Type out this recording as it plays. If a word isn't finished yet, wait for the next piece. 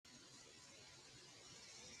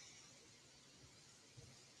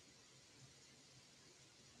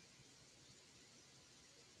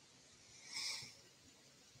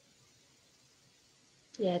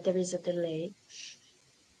Yeah, there is a delay.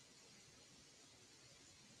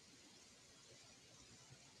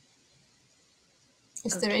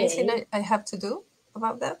 Is there anything I have to do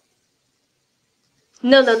about that?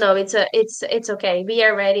 No. It's okay. We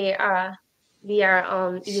are ready. We are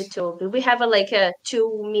on YouTube. We have like a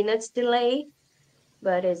 2 minutes delay,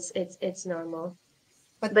 but it's normal.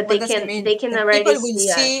 But But what does it mean? they can That already see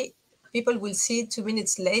us. people will see 2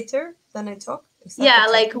 minutes later than I talk? Is that the Yeah,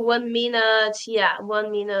 like technique? 1 minute. Yeah,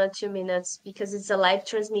 1 minute, 2 minutes, because it's a live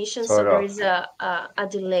transmission, so Sort there of. is a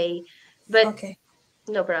delay. But Okay.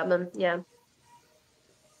 no problem. Yeah.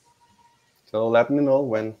 So let me know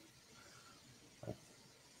when.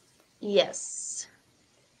 Yes.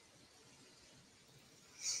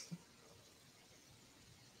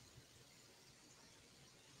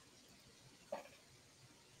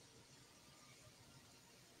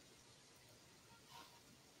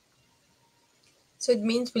 So it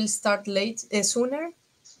means we'll start late, sooner,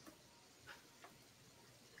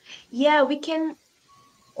 Yeah, we can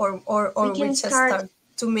or we just start. start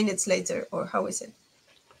 2 minutes later, or how is it?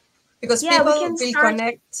 Because Yeah, we people can will start.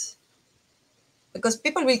 connect. Because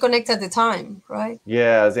people will connect at the time, right?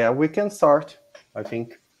 Yes, yeah, we can start, I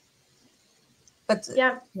think. But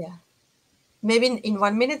Yeah. yeah, maybe in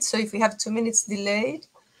 1 minute. So if we have 2 minutes delayed,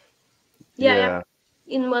 Yeah.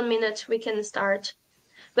 In 1 minute we can start.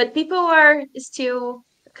 But people are still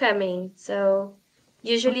coming, so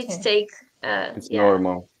usually it's okay. take It's yeah,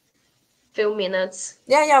 normal. few minutes.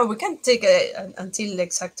 Yeah, we can take until the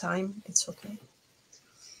exact time. It's okay.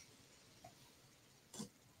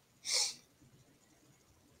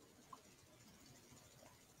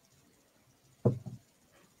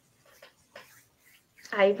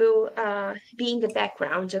 I will be in the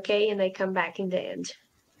background, okay? And I come back in the end.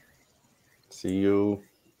 See you.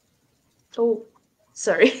 Oh,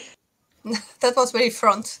 sorry. That was very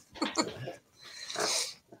front.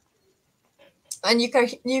 And you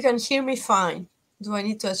can hear me fine. Do I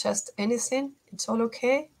need to adjust anything? It's all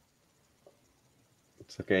okay?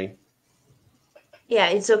 It's okay. Yeah,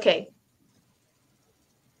 it's okay.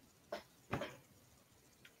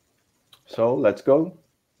 So let's go.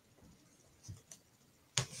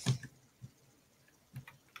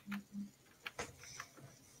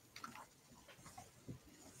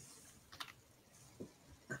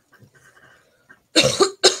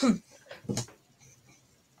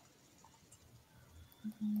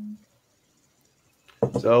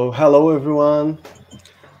 So hello everyone.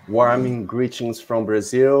 Warm greetings from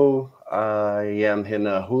Brazil. I am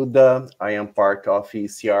Renan Ruda. I am part of the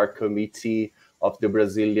ECR committee of the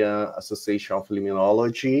Brazilian Association of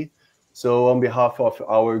Limnology. So on behalf of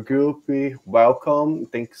our group, welcome.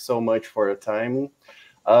 Thank you so much for your time.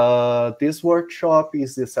 This workshop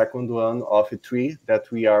is the second one of three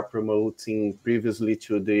that we are promoting previously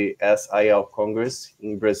to the SIL Congress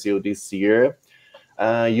in Brazil this year.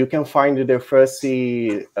 You can find the first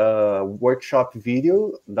workshop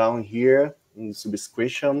video down here in the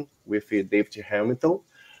subscription with David Hamilton.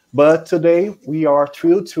 But today we are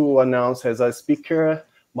thrilled to announce as a speaker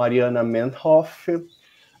Mariana Meerhoff.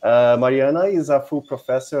 Mariana is a full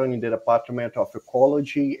professor in the Department of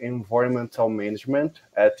Ecology and Environmental Management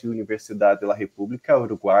at Universidad de la República,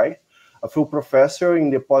 Uruguay, a full professor in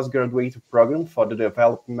the Postgraduate Programme for the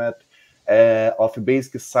Development of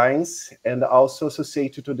Basic Science, and also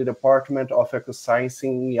associated to the Department of Ecoscience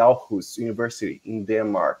in Aarhus University in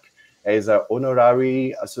Denmark as an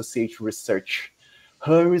Honorary Associate Researcher.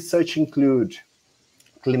 Her research includes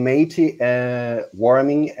climate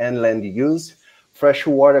warming and land use,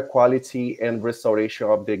 freshwater quality and restoration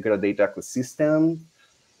of degraded ecosystem,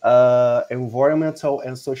 environmental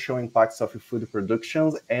and social impacts of food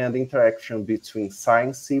production, and interaction between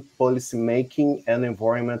science, policy making, and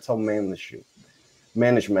environmental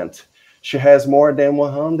management. She has more than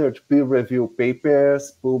 100 peer-reviewed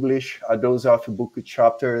papers published, a dozen of book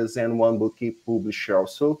chapters, and one book published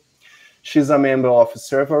also. She's a member of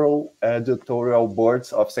several editorial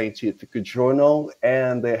boards of scientific journals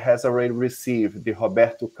and has already received the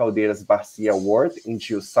Roberto Calderas Barcia Award in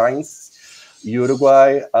Geoscience,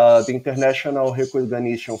 Uruguay, the International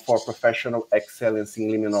Recognition for Professional Excellence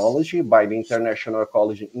in Limnology by the International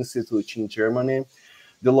Ecology Institute in Germany,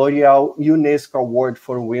 the L'Oréal UNESCO Award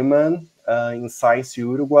for Women in Science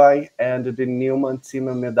Uruguay, and the Newman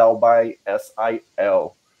Team Medal by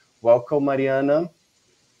SIL. Welcome, Mariana.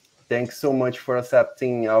 Thanks so much for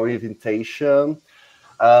accepting our invitation.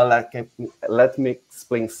 Let me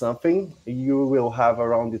explain something. You will have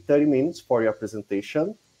around 30 minutes for your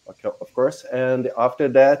presentation, okay, of course, and after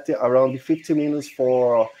that, around 50 minutes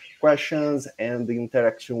for questions and the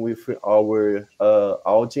interaction with our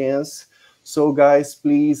audience. So guys,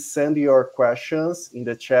 please send your questions in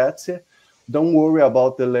the chat. Don't worry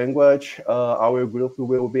about the language. Our group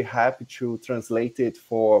will be happy to translate it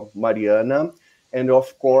for Mariana. And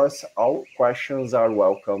of course, all questions are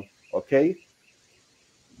welcome. Okay?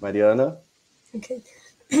 Mariana? Okay.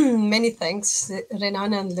 Many thanks,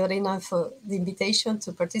 Renan and Lorena, for the invitation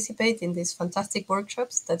to participate in these fantastic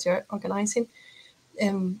workshops that you're organizing.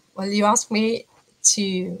 Well,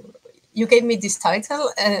 you gave me this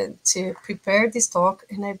title to prepare this talk,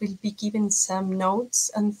 and I will be giving some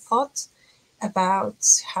notes and thoughts about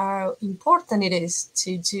how important it is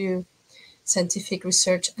to do scientific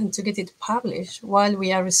research and to get it published while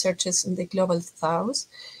we are researchers in the global south.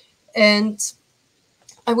 And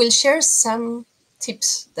I will share some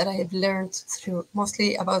tips that I have learned through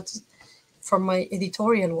mostly about from my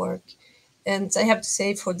editorial work. And I have to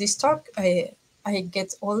say for this talk, I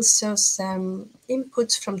get also some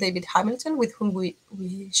inputs from David Hamilton, with whom we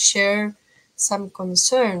share some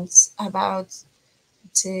concerns about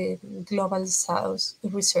the global south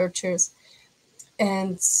researchers,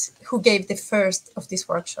 and who gave the first of these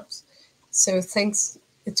workshops. So thanks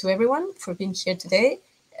to everyone for being here today.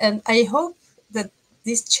 And I hope that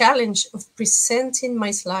this challenge of presenting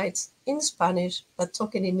my slides in Spanish but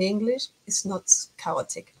talking in English is not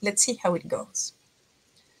chaotic. Let's see how it goes.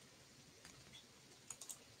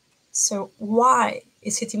 So why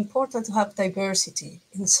is it important to have diversity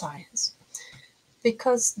in science?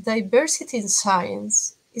 Because diversity in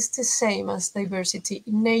science is the same as diversity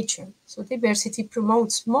in nature. So diversity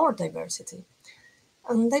promotes more diversity,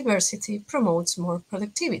 and diversity promotes more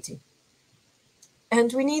productivity.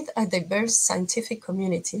 And we need a diverse scientific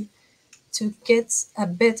community to get a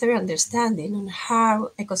better understanding on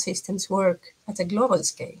how ecosystems work at a global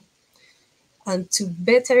scale, and to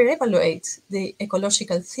better evaluate the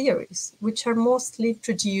ecological theories, which are mostly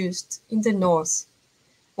produced in the north.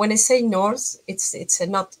 When I say north, it's a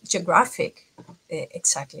not geographic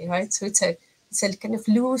exactly, right? So it's a kind of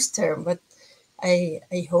loose term, but I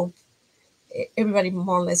hope everybody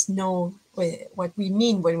more or less know what we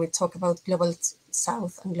mean when we talk about global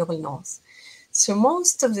south and global north. So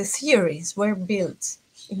most of the theories were built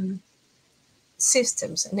in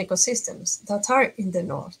systems and ecosystems that are in the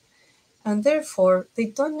north, and therefore they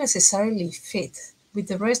don't necessarily fit with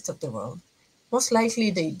the rest of the world. Most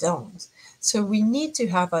likely they don't. So we need to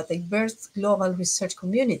have a diverse global research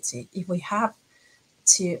community if we have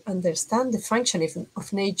to understand the functioning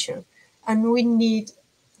of nature, and we need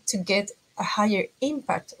to get a higher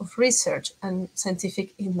impact of research and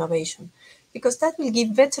scientific innovation, because that will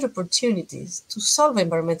give better opportunities to solve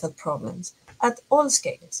environmental problems at all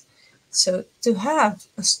scales. So to have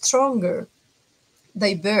a stronger,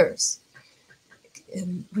 diverse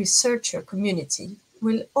researcher community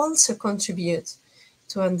will also contribute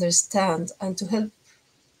to understand and to help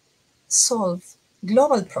solve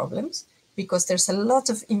global problems, because there's a lot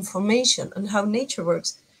of information on how nature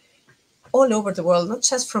works all over the world, not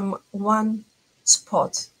just from one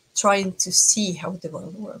spot trying to see how the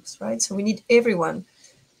world works, right? So we need everyone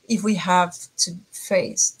if we have to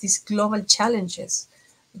face these global challenges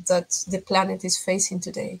that the planet is facing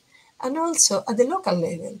today, and also at the local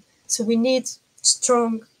level. So we need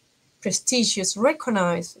strong, prestigious,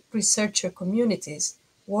 recognized researcher communities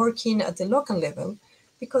working at the local level,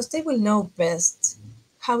 because they will know best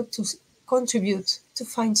how to contribute to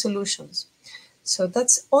find solutions. So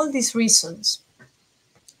that's all these reasons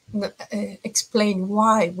explain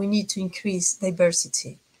why we need to increase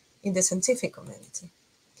diversity in the scientific community.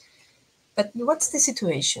 But what's the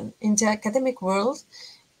situation? In the academic world,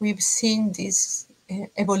 we've seen this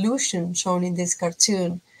evolution shown in this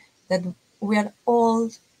cartoon, that we are all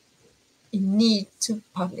in need to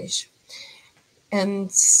publish. And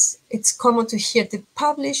it's common to hear the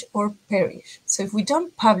publish or perish. So if we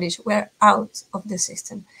don't publish, we're out of the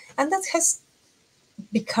system. And that has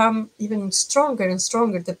become even stronger and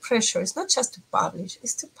stronger. The pressure is not just to publish,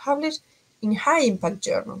 it's to publish in high impact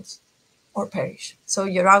journals or perish. So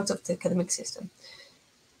you're out of the academic system.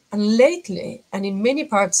 And lately, and in many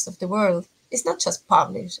parts of the world, it's not just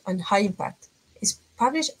publish and high impact, it's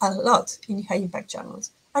publish a lot in high impact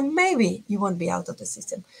journals. And maybe you won't be out of the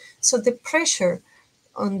system. So the pressure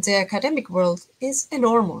on the academic world is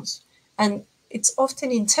enormous. And it's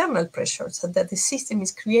often internal pressure, so that the system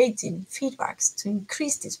is creating feedbacks to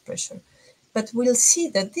increase this pressure. But we'll see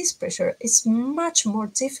that this pressure is much more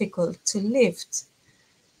difficult to lift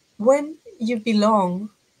when you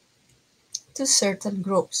belong to certain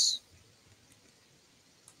groups.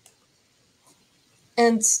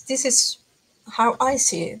 And this is how I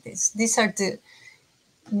see this. These are the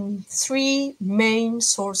three main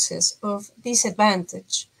sources of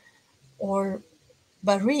disadvantage or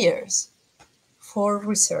barriers for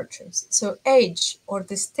researchers. So age, or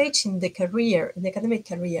the stage in the career, in the academic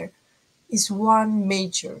career, is one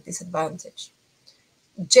major disadvantage.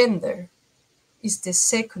 Gender is the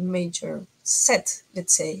second major set,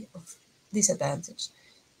 let's say, of disadvantage.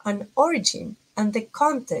 And origin and the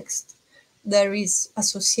context that is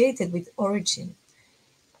associated with origin.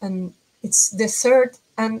 And it's the third,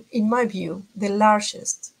 and in my view, the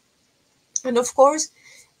largest. And of course,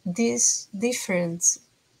 these different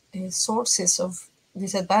sources of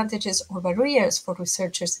disadvantages or barriers for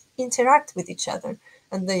researchers interact with each other,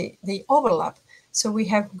 and they overlap. So we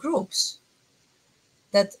have groups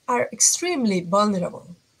that are extremely vulnerable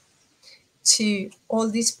to all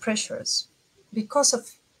these pressures because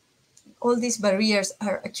of all these barriers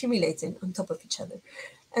are accumulating on top of each other.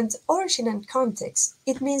 And origin and context,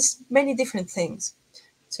 it means many different things.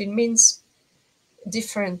 So it means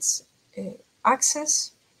different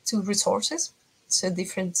access to resources, so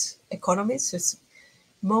different economies. So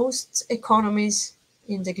most economies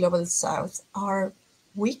in the global south are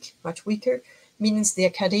weak, much weaker, means the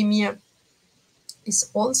academia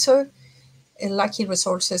is also lacking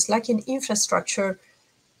resources, lacking infrastructure,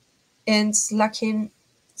 and lacking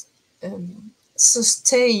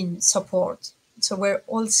sustained support. So where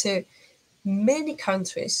also many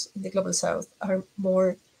countries in the global south are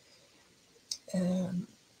more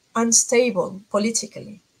unstable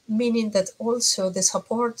politically, meaning that also the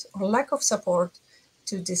support or lack of support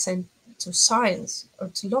to science or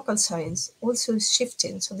to local science also is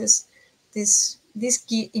shifting. So this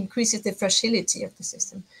increases the fragility of the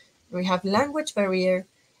system. We have language barrier,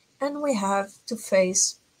 and we have to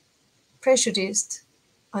face prejudiced,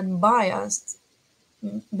 unbiased,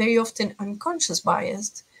 very often unconscious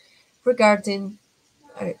bias regarding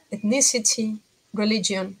ethnicity,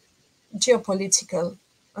 religion, geopolitical,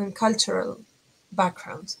 and cultural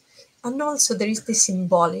backgrounds. And also there is the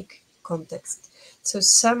symbolic context. So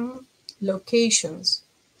some locations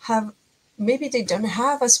have, maybe they don't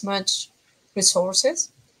have as much resources,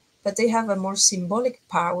 but they have a more symbolic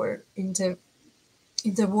power in the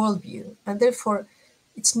worldview. And therefore,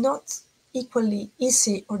 it's not equally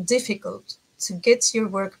easy or difficult to get your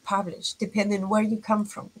work published, depending where you come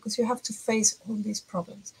from, because you have to face all these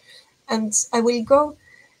problems. And I will go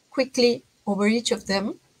quickly over each of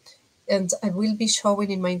them, and I will be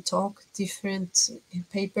showing in my talk different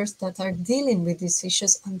papers that are dealing with these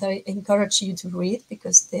issues, and I encourage you to read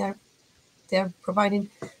because they are providing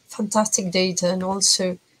fantastic data and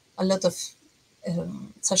also a lot of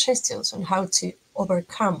suggestions on how to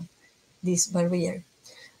overcome this barrier.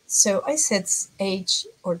 So I said age,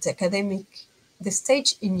 or the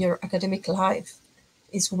stage in your academic life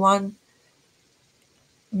is one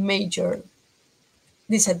major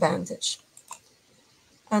disadvantage.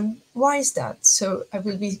 And why is that? So I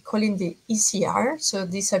will be calling the ECR. So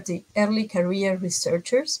these are the early career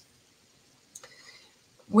researchers,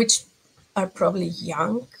 which are probably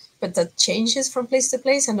young, but that changes from place to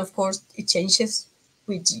place. And of course, it changes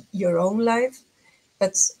with your own life.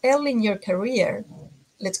 But early in your career,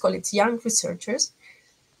 let's call it young researchers,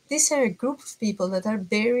 these are a group of people that are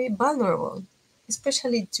very vulnerable,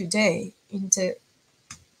 especially today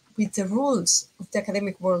with the rules of the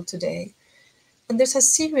academic world today. And there's a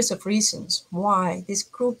series of reasons why this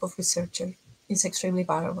group of researchers is extremely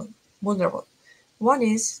vulnerable. One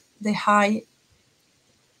is the high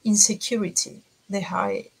insecurity,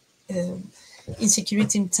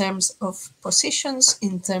 insecurity in terms of positions,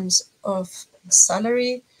 in terms of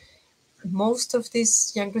salary. Most of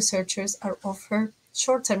these young researchers are offered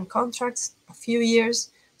short-term contracts, a few years,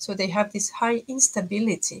 so they have this high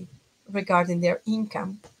instability regarding their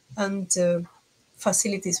income and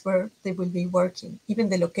facilities where they will be working, even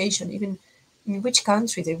the location, even in which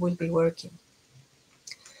country they will be working.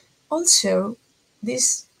 Also,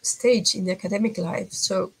 this stage in the academic life,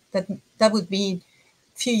 so that would be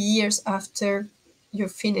a few years after you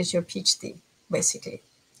finish your PhD, basically.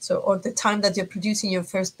 So, or the time that you're producing your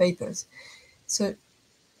first papers. So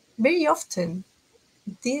very often,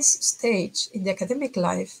 this stage in the academic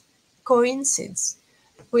life coincides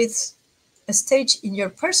with a stage in your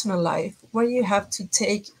personal life where you have to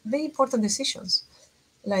take very important decisions,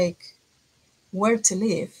 like where to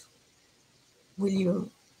live. Will you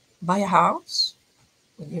buy a house?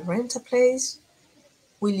 Will you rent a place?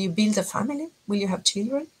 Will you build a family? Will you have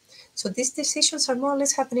children? So these decisions are more or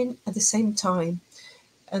less happening at the same time.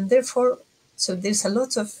 And therefore, so there's a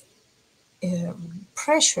lot of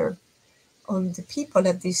pressure on the people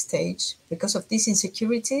at this stage because of this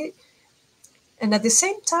insecurity. And at the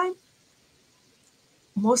same time,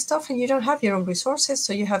 most often you don't have your own resources,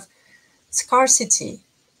 so you have scarcity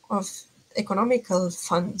of economical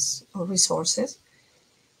funds or resources.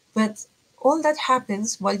 But all that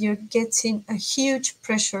happens while you're getting a huge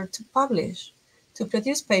pressure to publish, to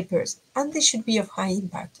produce papers, and they should be of high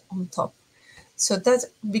impact on top. So that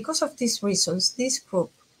because of these reasons, this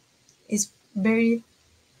group is very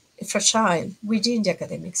fragile within the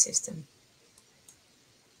academic system.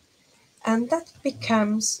 And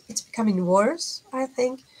it's becoming worse, I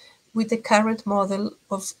think, with the current model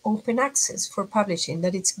of open access for publishing,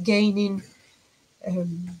 that it's gaining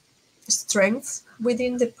strength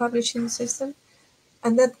within the publishing system.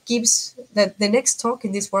 And that gives that the next talk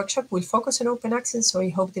in this workshop will focus on open access, so I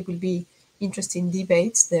hope there will be interesting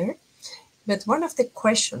debates there. But one of the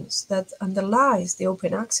questions that underlies the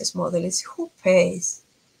open access model is who pays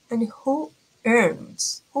and who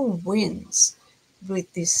earns, who wins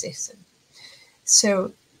with this system.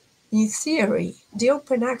 So in theory, the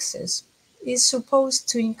open access is supposed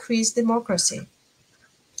to increase democracy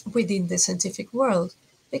within the scientific world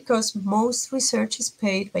because most research is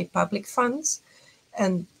paid by public funds,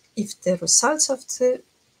 and if the results of the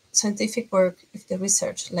scientific work, if the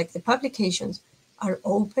research, like the publications, are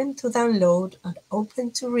open to download and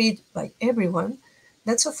open to read by everyone,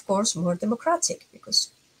 that's of course more democratic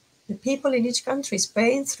because the people in each country is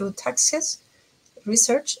paying through taxes,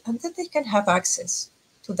 research, and then they can have access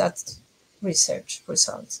to that research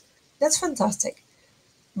results. That's fantastic.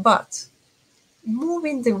 But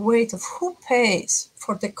moving the weight of who pays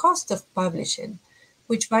for the cost of publishing,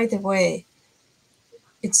 which by the way,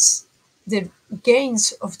 it's the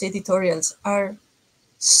gains of the editorials are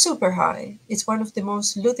super high. It's one of the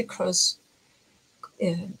most ludicrous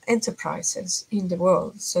enterprises in the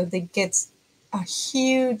world. So they get a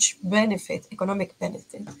huge benefit, economic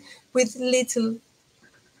benefit, with little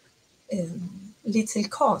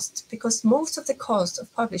cost, because most of the cost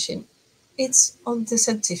of publishing it's on the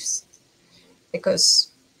scientists.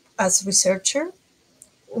 Because as researcher,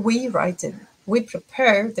 we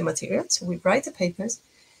prepare the materials, we write the papers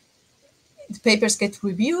get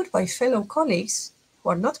reviewed by fellow colleagues who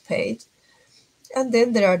are not paid, and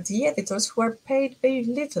then there are the editors who are paid very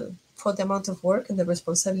little for the amount of work and the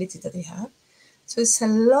responsibility that they have. So it's a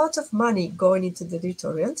lot of money going into the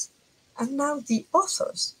editorials, and now the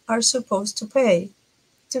authors are supposed to pay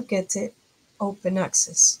to get the open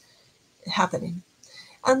access happening.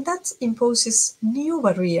 And that imposes new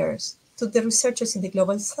barriers to the researchers in the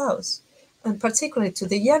Global South, and particularly to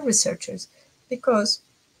the young researchers, because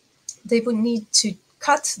they would need to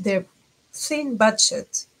cut their thin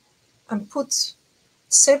budget and put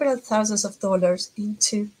several thousands of dollars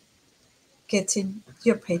into getting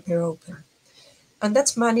your paper open. And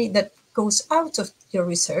that's money that goes out of your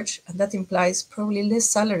research, and that implies probably less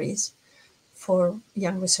salaries for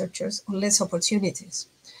young researchers or less opportunities.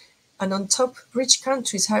 And on top, rich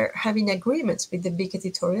countries are having agreements with the big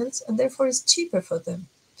editorials, and therefore it's cheaper for them.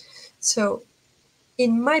 So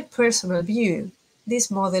in my personal view, this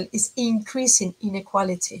model is increasing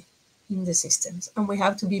inequality in the systems, and we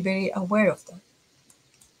have to be very aware of that.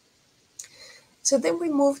 So then we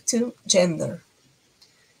move to gender.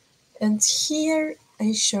 And here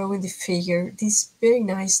I show in the figure this very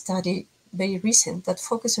nice study, very recent, that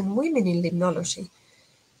focused on women in limnology.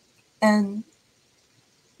 And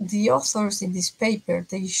the authors in this paper,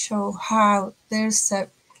 they show how there's a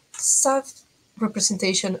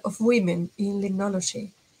sub-representation of women in limnology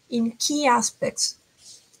in key aspects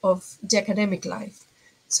of the academic life.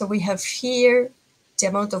 So we have here the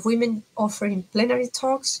amount of women offering plenary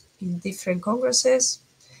talks in different congresses,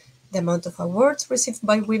 the amount of awards received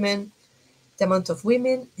by women, the amount of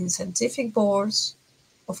women in scientific boards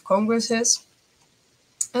of congresses,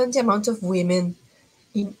 and the amount of women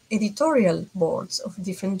in editorial boards of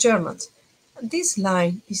different journals. This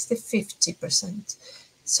line is the 50%.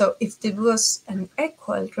 So if there was an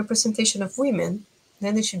equal representation of women,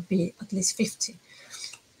 then it should be at least 50.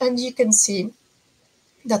 And you can see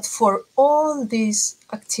that for all these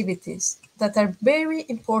activities that are very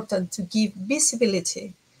important to give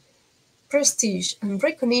visibility, prestige, and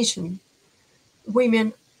recognition,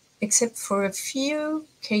 women, except for a few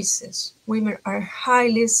cases, women are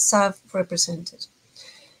highly sub-represented.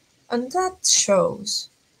 And that shows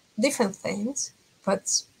different things,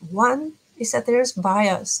 but one is that there's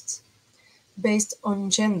bias based on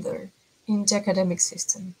gender in the academic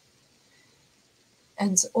system.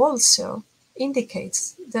 And also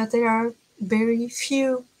indicates that there are very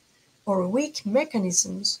few or weak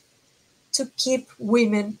mechanisms to keep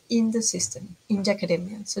women in the system, in the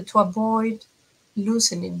academia. So to avoid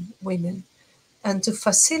loosening women and to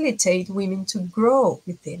facilitate women to grow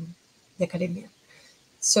within the academia.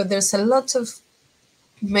 So there's a lot of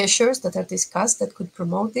measures that are discussed that could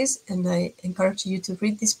promote this, and I encourage you to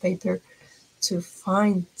read this paper to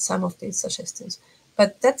find some of these suggestions.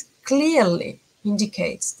 But that clearly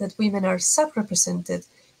indicates that women are subrepresented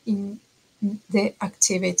in the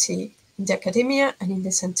activity, in the academia and in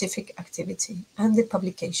the scientific activity and the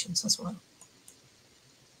publications as well.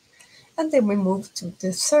 And then we move to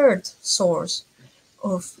the third source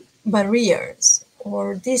of barriers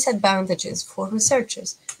or disadvantages for researchers,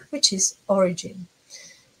 which is origin.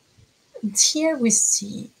 And here we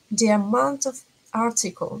see the amount of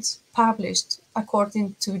articles published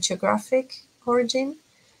according to geographic origin.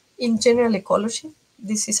 In general ecology,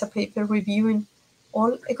 this is a paper reviewing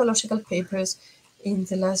all ecological papers in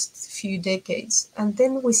the last few decades. And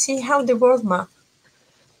then we see how the world map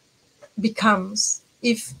becomes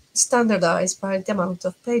if standardized by the amount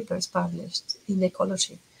of papers published in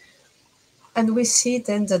ecology. And we see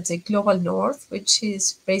then that the global north, which is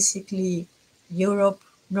basically Europe,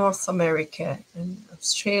 North America, and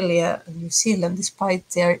Australia and New Zealand, despite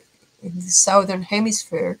they're in the southern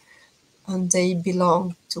hemisphere, and they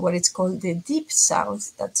belong to what is called the deep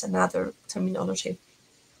south, that's another terminology,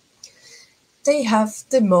 they have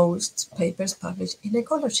the most papers published in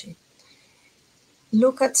ecology.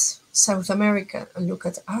 Look at South America and look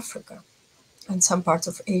at Africa and some parts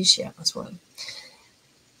of Asia as well.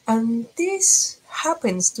 And this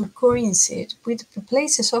happens to coincide with the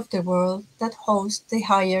places of the world that host the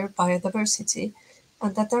higher biodiversity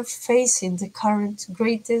and that are facing the current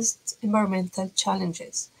greatest environmental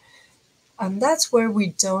challenges. And that's where we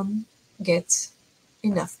don't get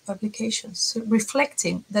enough publications, so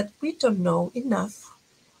reflecting that we don't know enough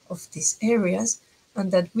of these areas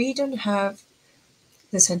and that we don't have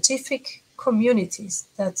the scientific communities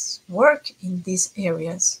that work in these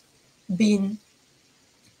areas being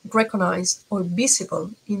recognized or visible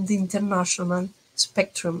in the international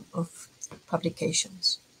spectrum of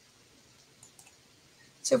publications.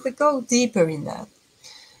 So if we go deeper in that,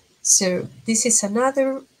 so this is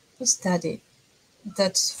another study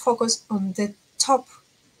that focused on the top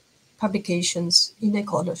publications in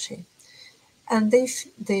ecology, and they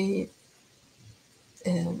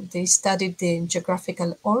studied the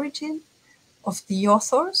geographical origin of the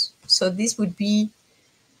authors. So this would be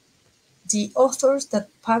the authors that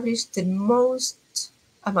published the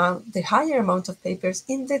higher amount of papers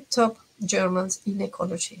in the top journals in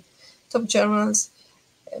ecology, top journals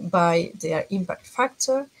by their impact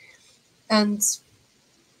factor, and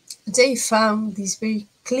they found this very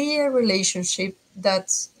clear relationship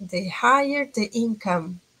that the higher the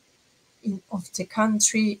income of the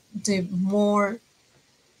country, the more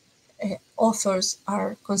authors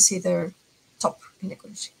are considered top in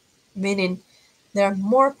ecology, meaning there are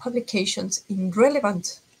more publications in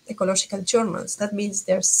relevant ecological journals. That means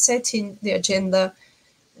they're setting the agenda,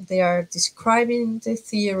 they are describing the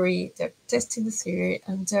theory, they're testing the theory,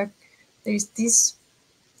 and there is this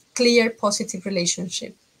clear positive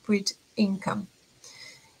relationship with income.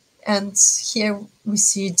 And here we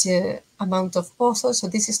see the amount of authors. So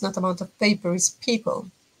this is not amount of paper, it's people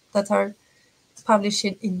that are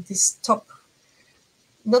publishing in this top,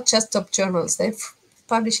 not just top journals, they're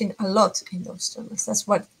publishing a lot in those journals. That's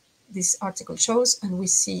what this article shows. And we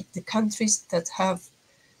see the countries that have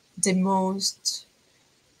the most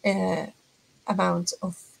amount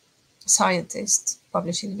of scientists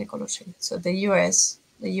publishing in ecology. So the US,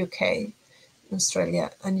 the UK,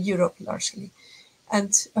 Australia, and Europe largely.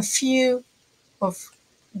 And a few of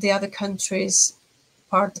the other countries,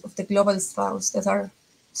 part of the global south, that are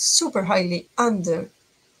super highly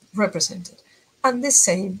underrepresented. And the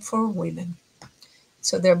same for women.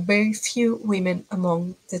 So there are very few women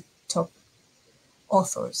among the top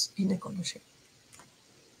authors in ecology.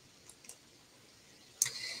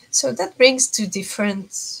 So that brings to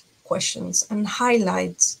different questions and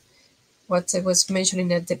highlights what I was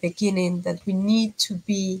mentioning at the beginning, that we need to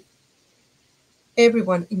be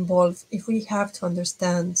everyone involved if we have to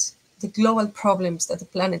understand the global problems that the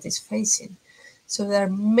planet is facing. So there are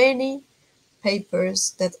many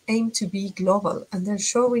papers that aim to be global and they're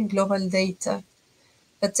showing global data.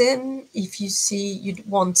 But then if you see, you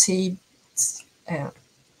won't see,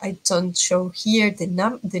 I don't show here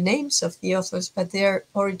the names of the authors, but their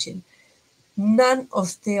origin. None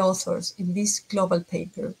of the authors in this global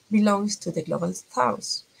paper belongs to the global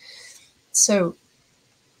south. So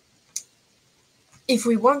if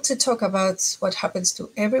we want to talk about what happens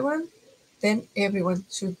to everyone, then everyone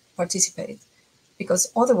should participate,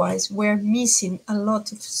 because otherwise we're missing a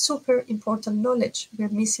lot of super important knowledge. We're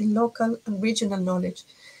missing local and regional knowledge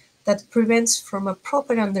that prevents from a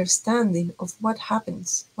proper understanding of what's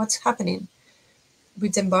happening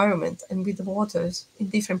with the environment and with the waters in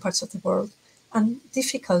different parts of the world, and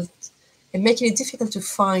making it difficult to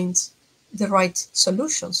find the right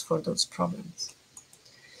solutions for those problems.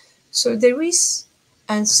 So there is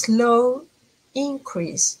and slow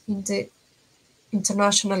increase in the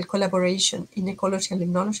international collaboration in ecology and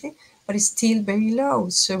limnology, but it's still very low.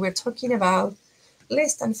 So we're talking about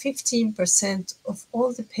less than 15% of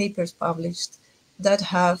all the papers published that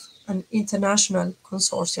have an international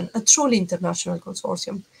consortium, a truly international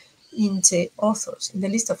consortium in the authors, in the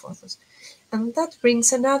list of authors. And that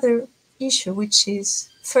brings another issue, which is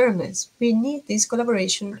fairness. We need this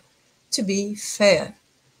collaboration to be fair.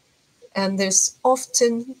 And there's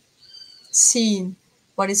often seen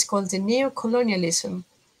what is called the neo-colonialism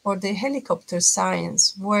or the helicopter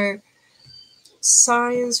science, where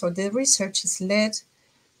science or the research is led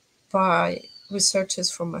by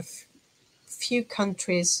researchers from a few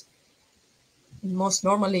countries, most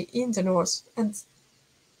normally in the north, and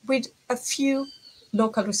with a few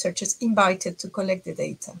local researchers invited to collect the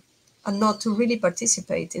data and not to really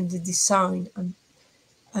participate in the design and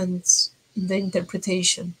in the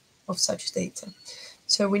interpretation of such data.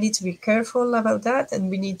 So we need to be careful about that, and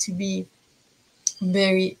we need to be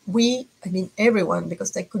everyone,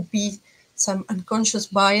 because there could be some unconscious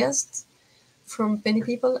bias from many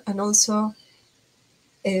people, and also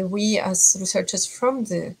we as researchers from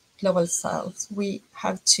the global south, we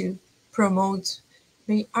have to promote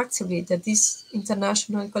very actively that this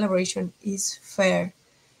international collaboration is fair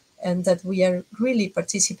and that we are really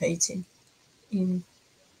participating in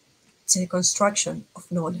the construction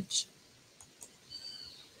of knowledge.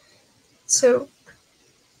 So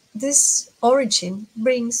this origin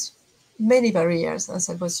brings many barriers, as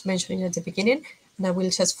I was mentioning at the beginning, and I will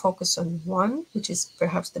just focus on one, which is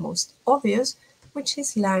perhaps the most obvious, which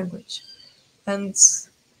is language. And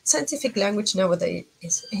scientific language nowadays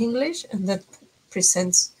is English, and that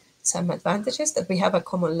presents some advantages, that we have a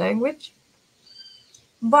common language.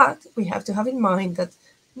 But we have to have in mind that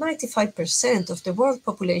 95% of the world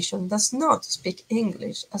population does not speak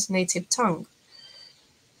English as native tongue.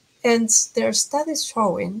 And there are studies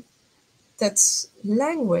showing that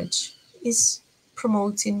language is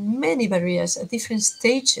promoting many barriers at different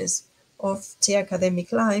stages of the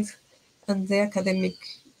academic life and the academic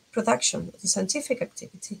production, the scientific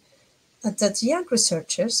activity, and that young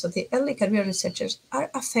researchers, so the early career researchers,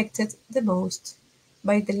 are affected the most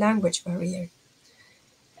by the language barrier.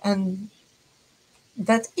 And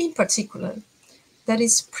that in particular, that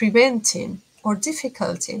is preventing or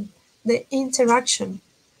difficulting the interaction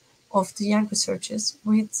of the young researchers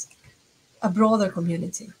with a broader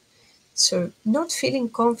community. So not feeling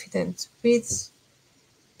confident with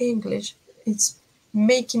English, it's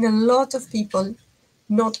making a lot of people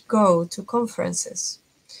not go to conferences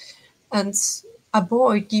and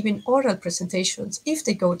avoid giving oral presentations if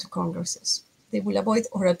they go to congresses. They will avoid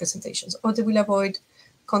oral presentations, or they will avoid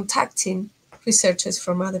contacting researchers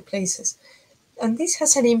from other places. And this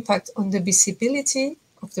has an impact on the visibility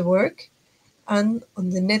of the work and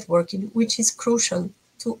on the networking, which is crucial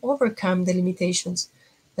to overcome the limitations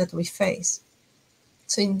that we face.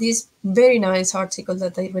 So in this very nice article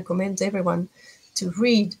that I recommend everyone to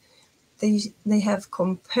read, they have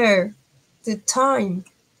compared the time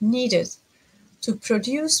needed to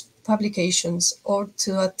produce publications or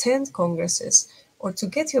to attend congresses or to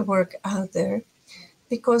get your work out there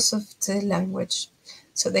because of the language.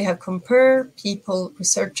 So they have compared people,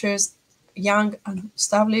 researchers, young and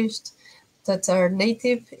established, that are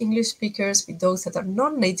native English speakers with those that are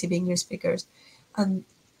non-native English speakers. And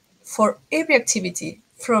for every activity,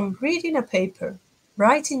 from reading a paper,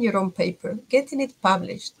 writing your own paper, getting it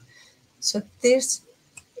published, so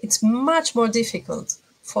it's much more difficult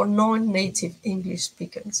for non-native English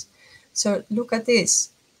speakers. So look at this,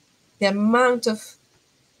 the amount of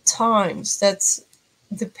times that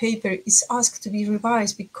the paper is asked to be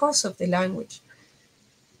revised because of the language,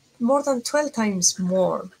 more than 12 times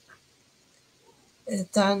more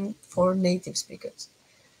than for native speakers.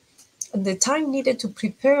 And the time needed to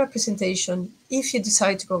prepare a presentation if you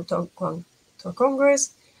decide to go to a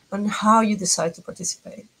congress, and how you decide to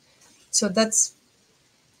participate. So that's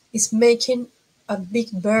making a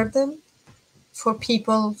big burden for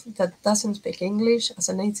people that doesn't speak English as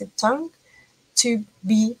a native tongue to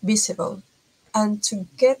be visible and to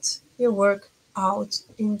get your work out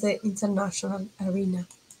in the international arena.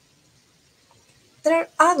 There are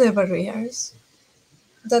other barriers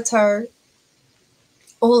that are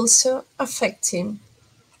also affecting,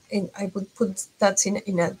 and I would put that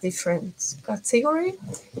in a different category,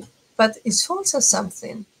 but it's also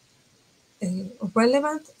something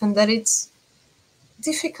relevant, and that it's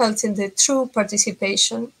difficult in the true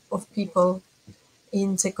participation of people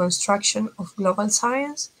in the construction of global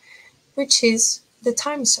science, which is the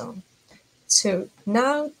time zone. So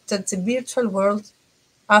now that the virtual world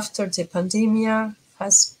after the pandemic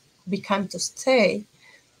has become to stay,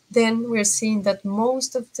 then we're seeing that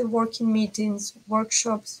most of the working meetings,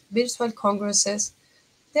 workshops, virtual congresses,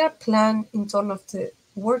 they are planned in terms of the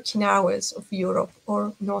working hours of Europe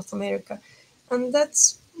or North America. And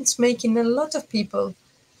it's making a lot of people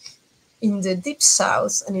in the deep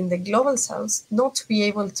south and in the global south not to be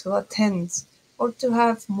able to attend or to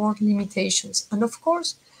have more limitations. And of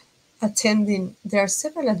course, attending, there are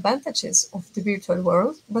several advantages of the virtual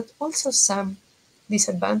world, but also some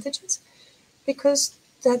disadvantages, because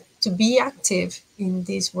that to be active in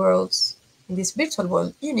these worlds, in this virtual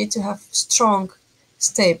world, you need to have strong,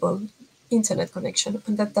 stable internet connection,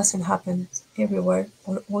 and that doesn't happen everywhere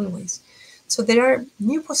or always. So there are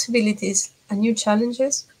new possibilities and new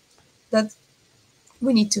challenges that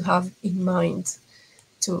we need to have in mind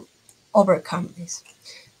to overcome this.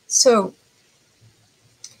 So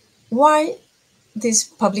why these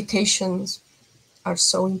publications are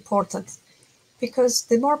so important? Because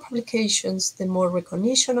the more publications, the more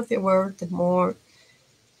recognition of your work, the more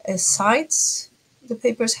sites the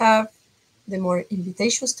papers have, the more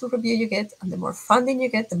invitations to review you get, and the more funding you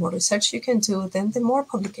get, the more research you can do, then the more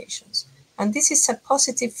publications. And this is a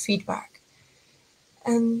positive feedback.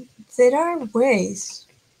 And there are ways,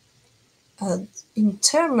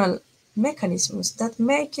 internal mechanisms that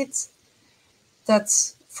make it that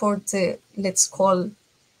for the, let's call,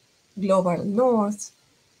 global north,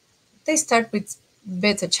 they start with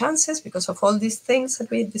better chances because of all these things that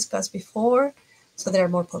we discussed before. So there are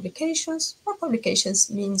more publications. More publications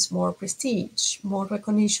means more prestige, more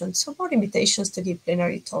recognition. So more invitations to give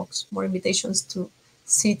plenary talks, more invitations to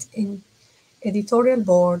sit in editorial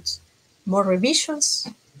boards, more revisions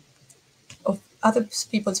of other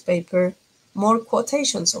people's paper, more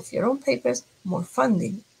quotations of your own papers, more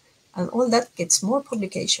funding. And all that gets more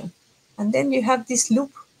publication. And then you have this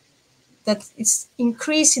loop that is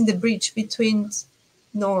increasing the bridge between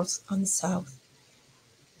north and south.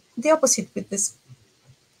 The opposite with these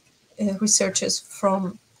researchers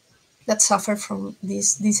that suffer from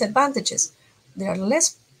these disadvantages. There are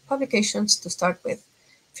less publications to start with.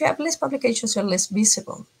 If you have less publications, you're less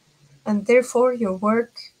visible, and therefore your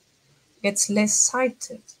work gets less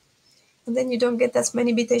cited. And then you don't get as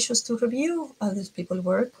many invitations to review other people's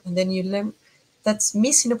work, and then you learn. That's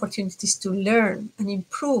missing opportunities to learn and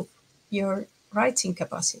improve your writing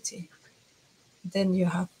capacity. Then you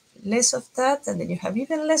have less of that, and then you have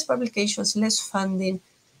even less publications, less funding,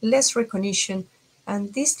 less recognition,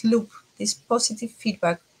 and this loop, this positive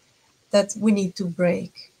feedback that we need to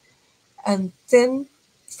break. And then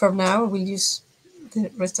for now, we'll use the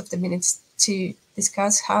rest of the minutes to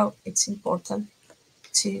discuss how it's important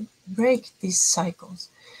to break these cycles.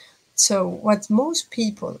 So what most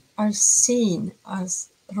people are seeing as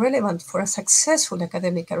relevant for a successful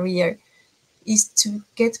academic career is to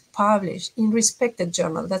get published in respected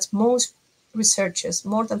journal. That's most researchers,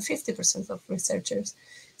 more than 50% of researchers,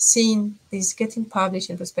 seeing this getting published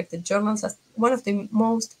in respected journals as one of the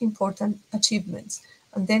most important achievements,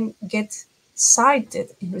 and then get cited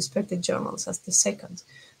in respected journals as the second.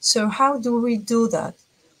 So how do we do that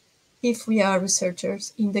if we are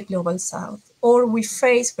researchers in the global south, or we're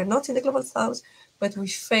not in the global south, but we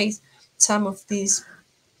face some of these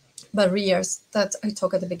barriers that I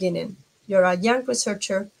talked at the beginning? You're a young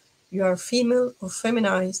researcher, you are female or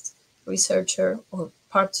feminized researcher or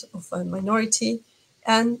part of a minority,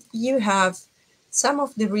 and you have some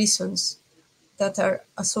of the reasons that are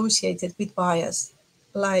associated with bias,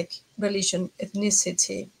 like religion,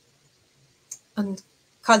 ethnicity, and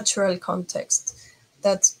cultural context,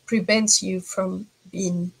 that prevents you from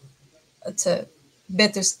being at a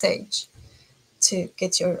better stage to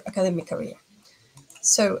get your academic career.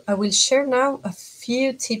 So I will share now a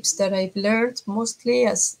few tips that I've learned, mostly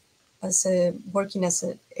working as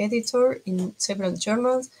an editor in several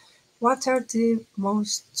journals. What are the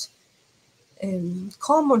most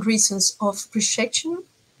common reasons of rejection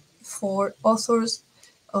for authors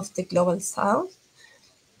of the global south?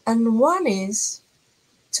 And one is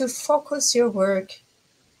to focus your work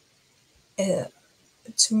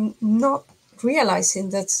to not realizing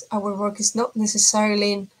that our work is not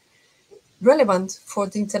necessarily relevant for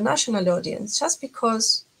the international audience just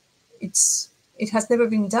because it has never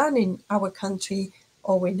been done in our country,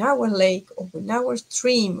 or in our lake, or in our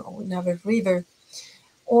stream, or in our river,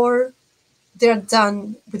 or they're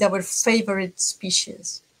done with our favorite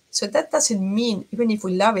species. So that doesn't mean, even if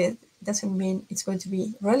we love it, doesn't mean it's going to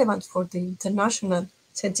be relevant for the international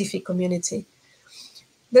scientific community.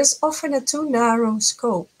 There's often a too narrow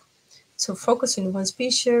scope to focus in one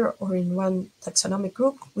species or in one taxonomic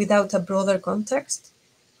group without a broader context.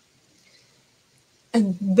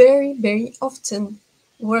 And very, very often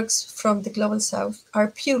works from the global south are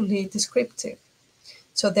purely descriptive.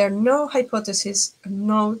 So there are no hypotheses,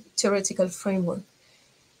 no theoretical framework.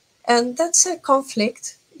 And that's a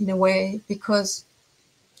conflict in a way, because,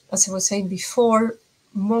 as I was saying before,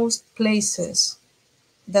 most places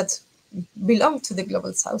that belong to the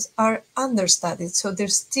Global South are understudied. So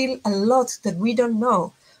there's still a lot that we don't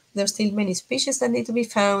know. There's still many species that need to be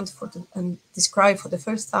found and described for the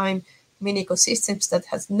first time, many ecosystems that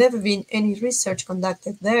has never been any research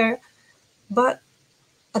conducted there. But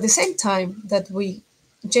at the same time that we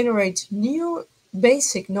generate new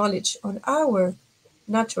basic knowledge on our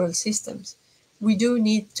natural systems, we do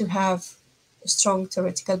need to have a strong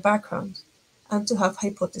theoretical background and to have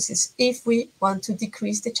hypotheses if we want to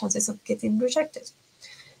decrease the chances of getting rejected.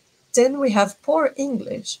 Then we have poor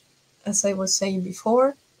English. As I was saying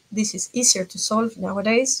before, this is easier to solve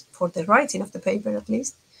nowadays, for the writing of the paper at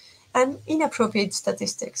least, and inappropriate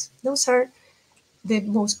statistics. Those are the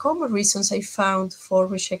most common reasons I found for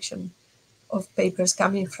rejection of papers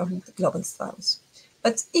coming from the Global South.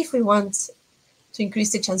 But if we want to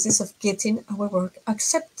increase the chances of getting our work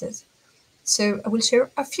accepted, so I will share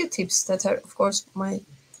a few tips that are, of course, my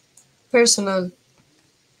personal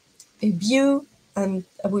view, and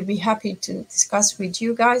I will be happy to discuss with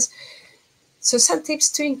you guys. So some tips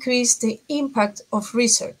to increase the impact of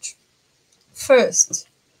research. First,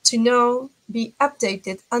 to know, be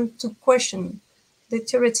updated, and to question the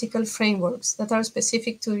theoretical frameworks that are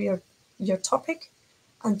specific to your topic,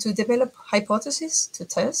 and to develop hypotheses to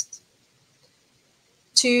test,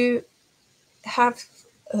 to have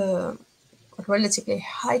a relatively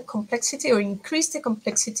high complexity or increase the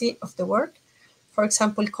complexity of the work. For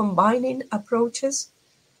example, combining approaches,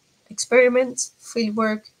 experiments,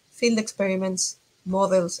 fieldwork, field experiments,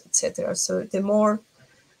 models, etc. So the more,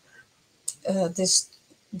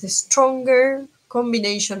 the stronger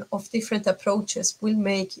combination of different approaches will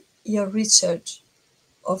make your research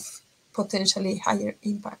of potentially higher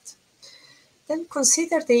impact. Then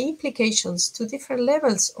consider the implications to different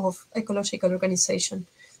levels of ecological organization.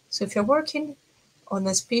 So if you're working on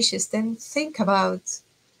a species, then think about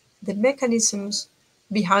the mechanisms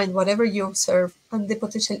behind whatever you observe and the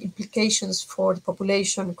potential implications for the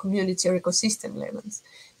population, community, or ecosystem levels,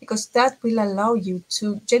 because that will allow you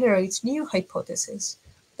to generate new hypotheses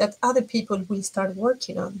that other people will start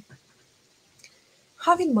working on.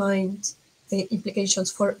 Have in mind the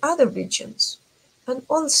implications for other regions, and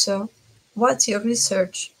also what your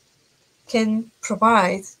research can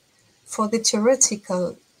provide for the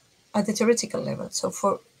theoretical, at the theoretical level. So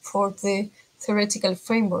for the theoretical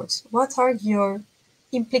frameworks, what are your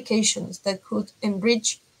implications that could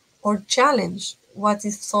enrich or challenge what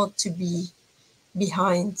is thought to be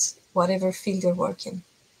behind whatever field you're working?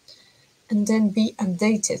 And then be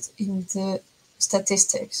updated in the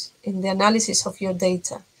statistics, in the analysis of your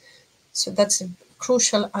data. So that's a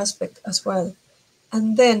crucial aspect as well.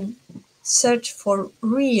 And then search for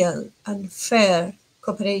real and fair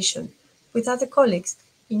cooperation with other colleagues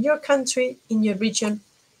in your country, in your region,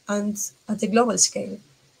 and at the global scale.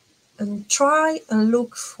 And try and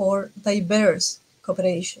look for diverse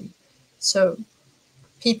cooperation. So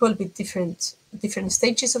people with different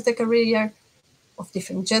stages of their career, of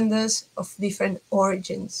different genders, of different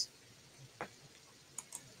origins.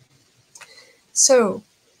 So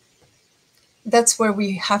that's where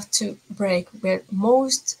we have to break, where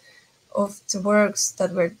most of the works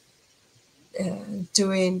that we're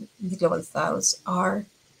doing in the Global South are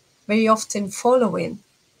very often following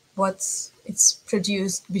what it's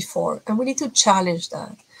produced before. And we need to challenge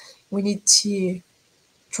that. We need to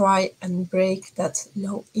try and break that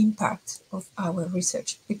low impact of our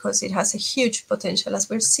research, because it has a huge potential, as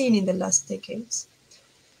we're seeing in the last decades.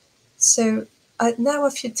 So now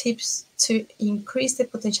a few tips to increase the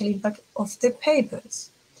potential impact of the papers,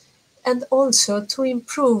 and also to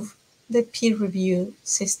improve the peer review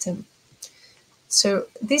system. So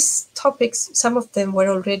these topics, some of them were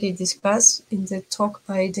already discussed in the talk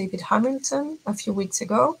by David Hamilton a few weeks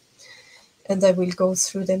ago, and I will go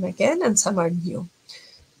through them again, and some are new.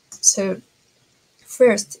 So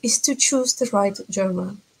first is to choose the right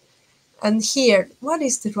journal. And here, what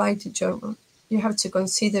is the right journal? You have to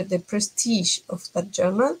consider the prestige of that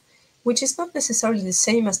journal, which is not necessarily the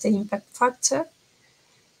same as the impact factor.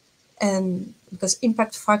 And because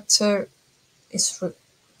impact factor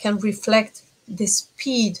can reflect the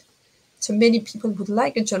speed. So many people would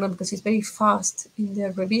like a journal because it's very fast in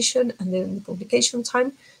their revision and then the publication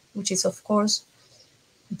time, which is of course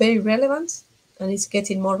very relevant, and it's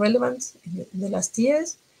getting more relevant in the last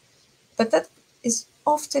years. But that is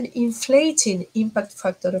often inflating impact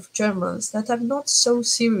factor of journals that are not so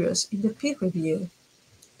serious in the peer review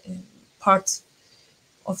part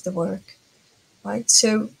of the work, right?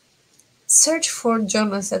 So search for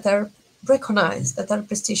journals that are recognized, that are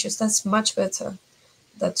prestigious. That's much better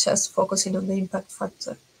than just focusing on the impact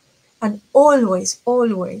factor. And always,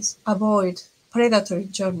 always avoid predatory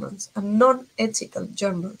journals and non-ethical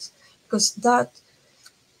journals, because that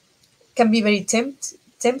can be very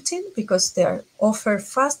tempting because they offer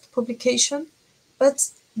fast publication, but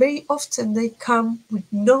very often they come with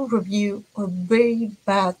no review or very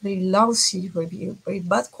bad, very lousy review, very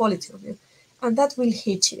bad quality review, and that will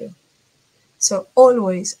hit you. So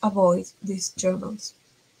always avoid these journals.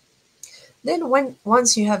 Then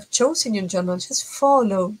once you have chosen your journal, just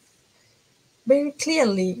follow very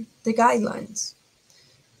clearly the guidelines.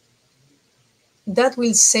 That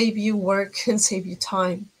will save you work and save you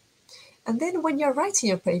time. And then when you're writing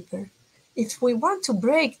your paper, if we want to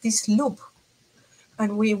break this loop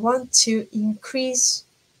and we want to increase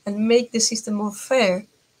and make the system more fair,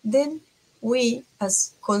 then we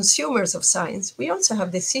as consumers of science, we also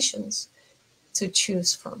have decisions to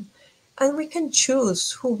choose from. And we can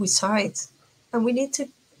choose who we cite, and we need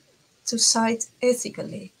to cite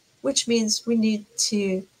ethically, which means we need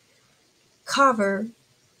to cover,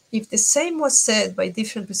 if the same was said by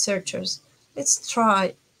different researchers, let's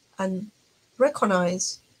try and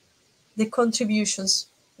recognize the contributions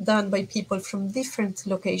done by people from different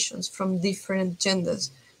locations, from different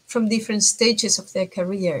genders, from different stages of their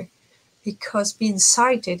career, because being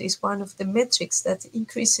cited is one of the metrics that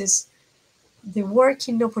increases the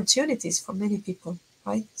working opportunities for many people,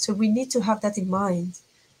 right? So we need to have that in mind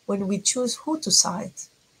when we choose who to cite.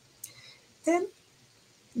 Then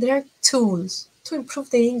there are tools to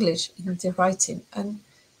improve the English in the writing and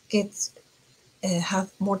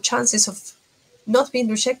have more chances of not being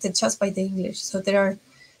rejected just by the English. So there are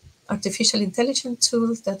artificial intelligence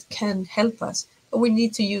tools that can help us, but we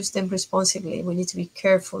need to use them responsibly. We need to be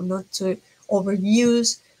careful not to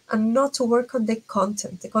overuse and not to work on the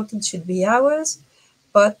content. The content should be ours,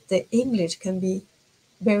 but the English can be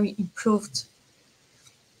very improved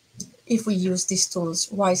if we use these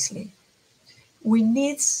tools wisely. We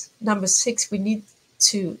need, number 6, we need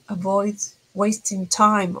to avoid wasting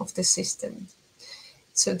time of the system.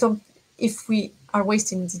 So if we are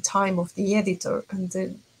wasting the time of the editor and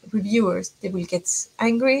the reviewers, they will get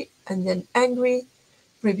angry, and then angry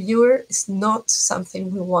reviewer is not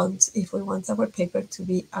something we want if we want our paper to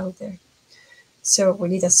be out there. So we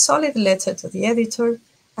need a solid letter to the editor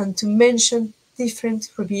and to mention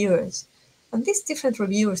different reviewers. And these different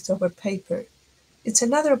reviewers to our paper, it's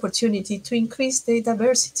another opportunity to increase the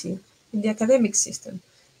diversity in the academic system.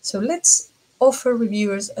 So let's offer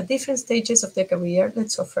reviewers at different stages of their career.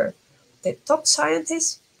 Let's offer the top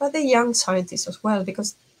scientists, but the young scientists as well,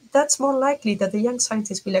 because that's more likely that the young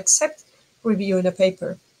scientists will accept reviewing a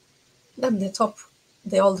paper than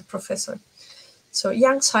the old professor. So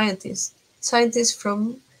young scientists, scientists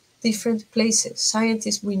from different places,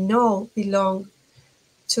 scientists we know belong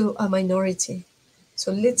to a minority.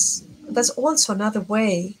 So that's also another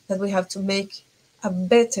way that we have to make a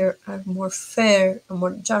better and more fair and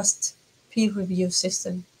more just peer review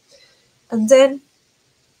system. And then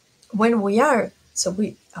when our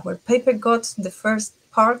paper got the first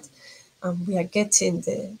part, and we are getting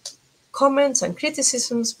the comments and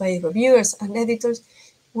criticisms by reviewers and editors,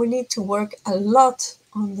 we need to work a lot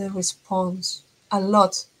on the response, a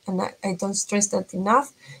lot. And I don't stress that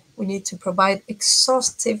enough. We need to provide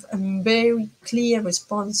exhaustive and very clear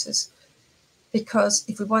responses, because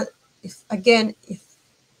if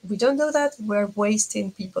we don't do that, we're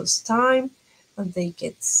wasting people's time, and they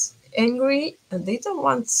get angry, and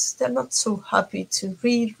they're not so happy to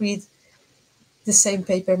reread the same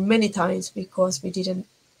paper many times because we didn't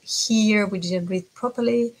read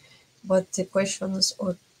properly what the questions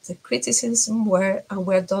or the criticism were, and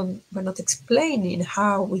we're not explaining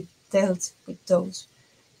how we dealt with those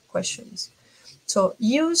questions. So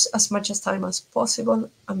use as much time as possible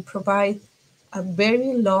and provide a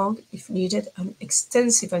very long, if needed, and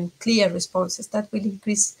extensive and clear responses. That will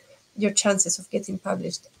increase your chances of getting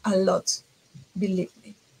published a lot, believe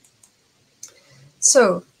me.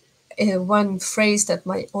 So one phrase that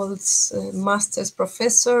my old master's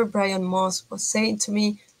professor, Brian Moss, was saying to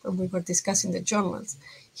me when we were discussing the journals,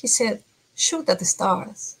 he said, shoot at the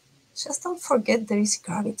stars. Just don't forget there is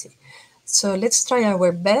gravity. So let's try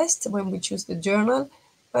our best when we choose the journal,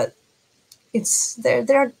 but there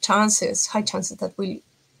are high chances that we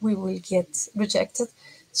will get rejected.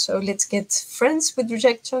 So let's get friends with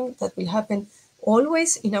rejection. That will happen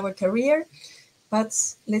always in our career,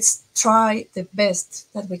 but let's try the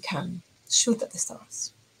best that we can. Shoot at the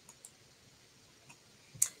stars.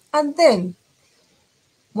 And then,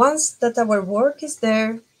 once that our work is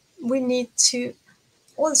there, we need to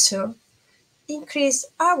also increase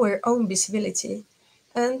our own visibility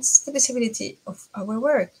and the visibility of our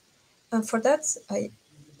work. And for that, I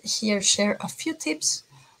here share a few tips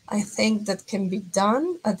I think that can be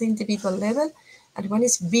done at the individual level. And one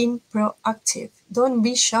is being proactive. Don't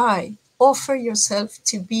be shy. Offer yourself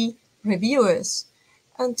to be reviewers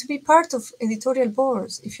and to be part of editorial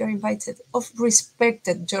boards if you're invited, of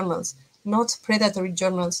respected journals, not predatory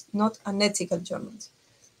journals, not unethical journals,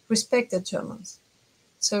 respected journals.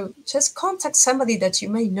 So just contact somebody that you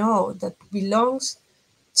may know that belongs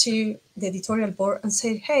to the editorial board and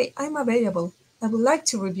say, hey, I'm available. I would like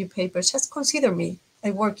to review papers. Just consider me.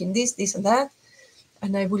 I work in this, this, and that,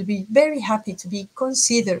 and I will be very happy to be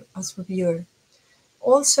considered as reviewer.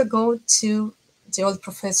 Also go to the old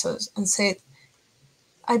professors and say,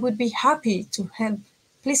 I would be happy to help.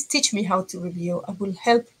 Please teach me how to review. I will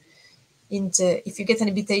help if you get an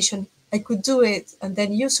invitation, I could do it, and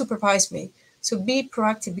then you supervise me. So be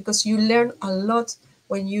proactive, because you learn a lot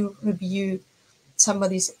when you review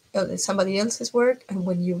somebody else's work, and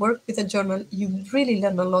when you work with a journal, you really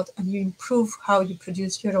learn a lot and you improve how you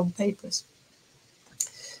produce your own papers.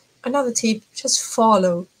 Another tip, just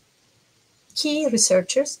follow key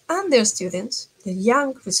researchers and their students, the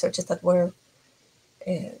young researchers that were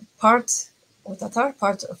part or that are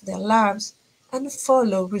part of their labs, and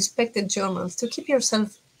follow respected journals to keep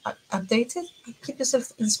yourself updated and keep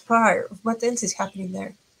yourself inspired of what else is happening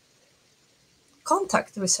there.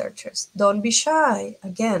 Contact researchers. Don't be shy.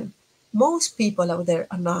 Again, most people out there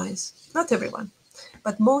are nice. Not everyone,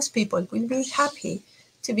 but most people will be happy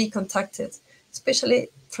to be contacted, especially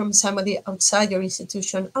from somebody outside your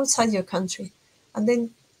institution, outside your country, and then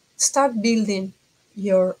start building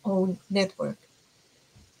your own network.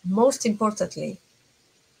 Most importantly,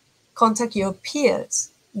 contact your peers,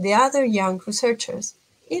 the other young researchers,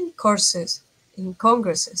 in courses, in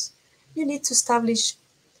congresses. You need to establish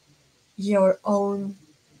your own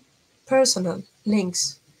personal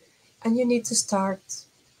links, and you need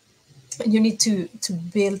to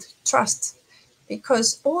build trust,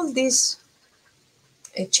 because all these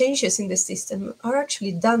changes in the system are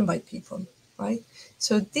actually done by people, right?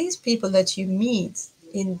 So these people that you meet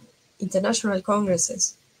in international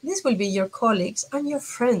congresses, these will be your colleagues and your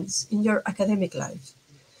friends in your academic life.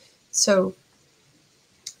 So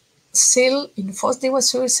SIL in Foz do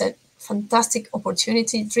Iguaçu is a fantastic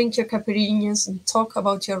opportunity. Drink your caipirinhas and talk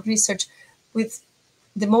about your research with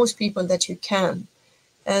the most people that you can.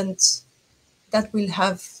 And that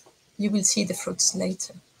you will see the fruits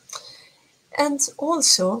later. And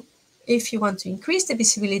also, if you want to increase the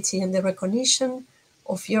visibility and the recognition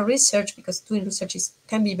of your research, because doing research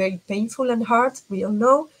can be very painful and hard, we all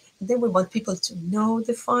know, and then we want people to know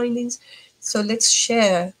the findings. So let's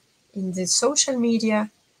share in the social media,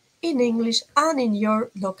 in English and in your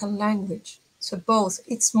local language. So both.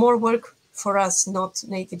 It's more work for us, not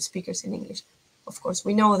native speakers in English. Of course,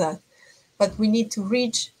 we know that. But we need to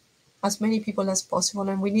reach as many people as possible,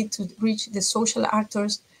 and we need to reach the social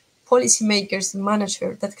actors, policymakers,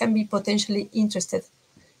 managers that can be potentially interested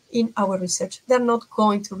in our research. They're not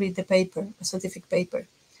going to read the paper, a scientific paper.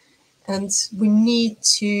 And we need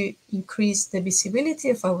to increase the visibility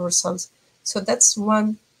of our results. So that's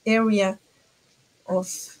one area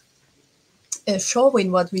of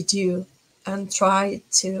showing what we do and try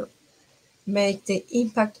to make the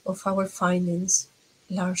impact of our findings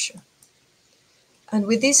larger. And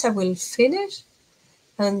with this, I will finish.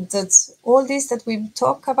 And that's all this that we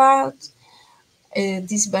talk about.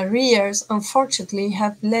 These barriers, unfortunately,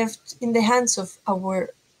 have left in the hands of on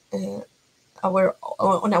our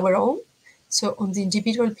own, so on the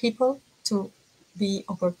individual people to be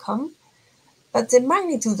overcome. But the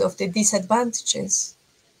magnitude of the disadvantages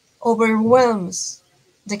overwhelms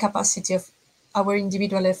the capacity of our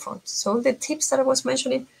individual efforts. So the tips that I was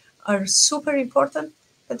mentioning are super important,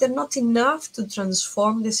 but they're not enough to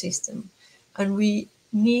transform the system. And we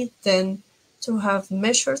need then to have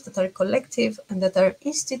measures that are collective and that are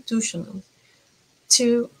institutional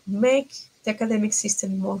to make the academic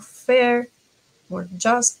system more fair, more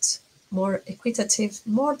just, more equitative,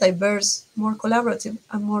 more diverse, more collaborative,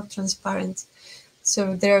 and more transparent.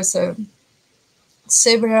 So there's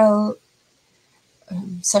several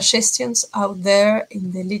suggestions out there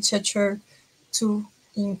in the literature to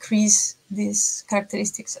increase these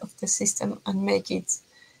characteristics of the system and make it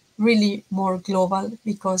really more global,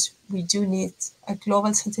 because we do need a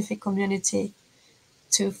global scientific community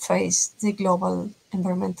to face the global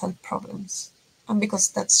environmental problems, and because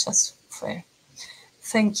that's just fair.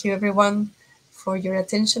 Thank you everyone for your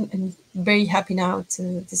attention, and very happy now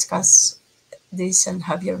to discuss this and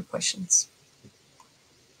have your questions.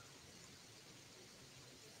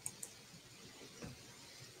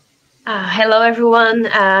 Hello, everyone.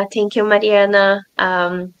 Thank you, Mariana.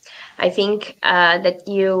 I think that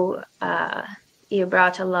you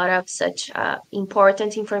brought a lot of such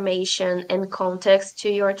important information and context to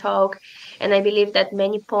your talk, and I believe that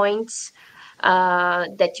many points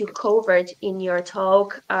that you covered in your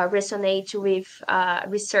talk resonate with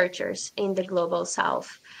researchers in the global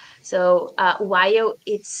south. So while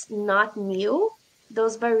it's not new,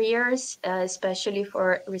 those barriers, especially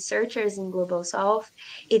for researchers in global south,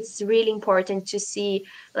 it's really important to see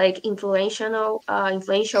like influential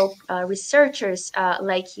researchers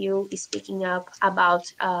like you speaking up about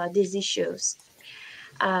these issues.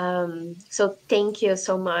 So thank you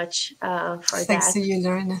so much for Thanks that. to you,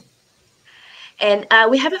 Lorena. And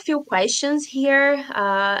we have a few questions here.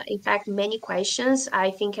 In fact, many questions.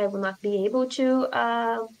 I think I will not be able to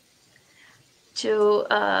uh,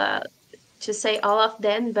 to say all of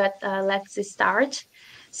them, but let's start.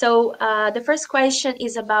 So the first question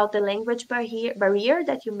is about the language barrier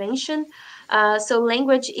that you mentioned. So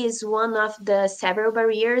language is one of the several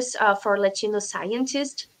barriers for Latino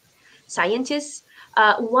scientists.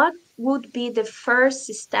 What would be the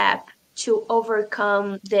first step to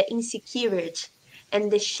overcome the insecurity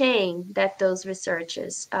and the shame that those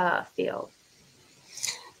researchers feel?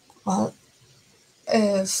 Well,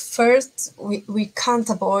 first, we can't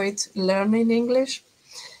avoid learning English.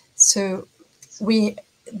 So we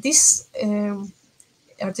these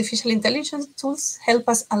artificial intelligence tools help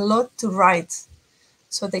us a lot to write.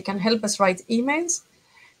 So they can help us write emails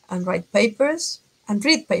and write papers and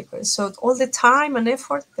read papers. So all the time and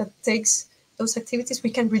effort that takes those activities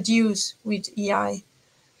we can reduce with AI.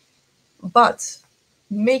 But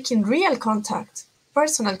making real contact,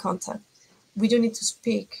 personal contact, we do need to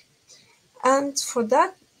speak. And for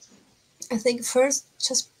that, I think first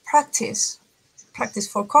just practice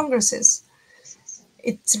for congresses.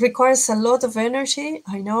 It requires a lot of energy,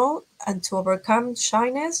 I know, and to overcome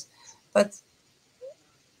shyness. But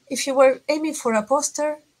if you were aiming for a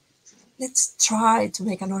poster, let's try to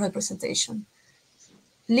make an oral presentation.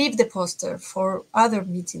 Leave the poster for other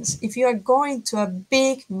meetings. If you are going to a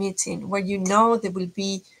big meeting where you know there will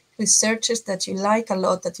be researchers that you like a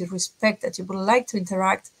lot, that you respect, that you would like to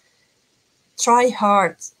interact, try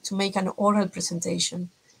hard to make an oral presentation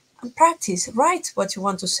and practice. Write what you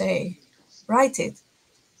want to say. Write it,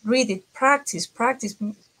 read it, practice.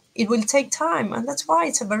 It will take time, and that's why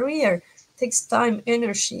it's a barrier. It takes time,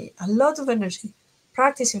 energy, a lot of energy.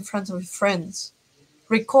 Practice in front of friends.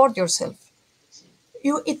 Record yourself.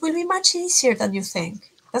 It will be much easier than you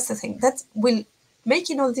think. That's the thing. That will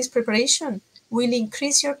making all this preparation will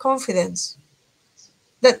increase your confidence.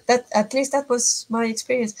 That at least that was my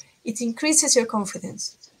experience. It increases your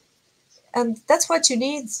confidence, and that's what you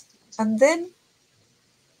need. And then,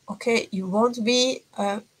 okay, you won't be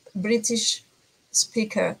a British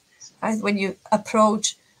speaker, right? When you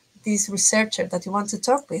approach this researcher that you want to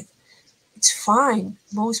talk with, it's fine.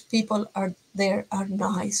 Most people are there are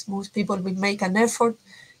nice. Most people will make an effort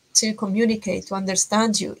to communicate, to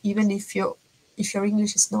understand you, even if your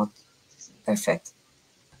English is not perfect.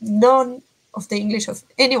 None of the English of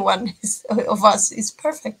anyone of us is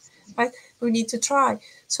perfect, right? We need to try.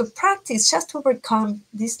 So practice just to overcome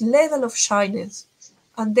this level of shyness,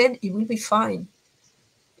 and then it will be fine.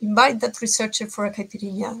 Invite that researcher for a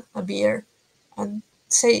caipirinha, a beer, and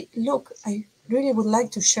say, look, I really would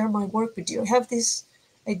like to share my work with you. I have these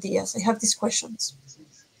ideas, I have these questions.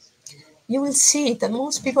 You will see that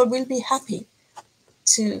most people will be happy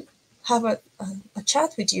to have a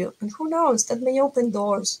chat with you. And who knows, that may open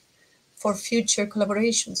doors for future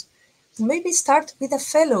collaborations. Maybe start with a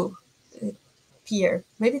fellow peer.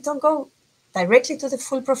 Maybe don't go directly to the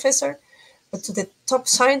full professor, but to the top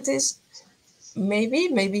scientist.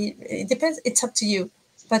 Maybe it depends. It's up to you.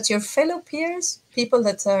 But your fellow peers, people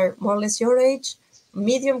that are more or less your age,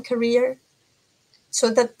 medium career,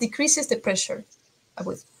 so that decreases the pressure, I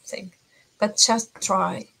would think. But just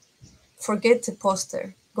try. Forget the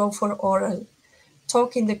poster. Go for oral.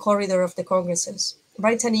 Talk in the corridor of the congresses.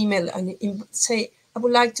 Write an email and say, I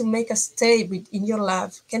would like to make a stay in your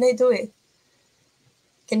lab. Can I do it?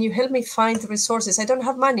 Can you help me find resources? I don't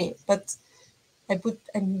have money, but I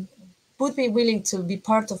would be willing to be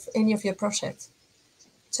part of any of your projects.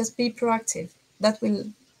 Just be proactive. That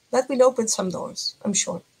will open some doors, I'm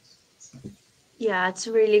sure. Yeah, it's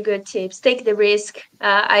really good tips. Take the risk,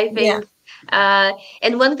 I Yeah. think.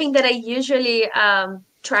 And one thing that I usually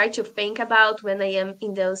try to think about when I am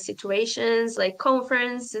in those situations, like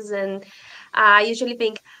conferences, and I usually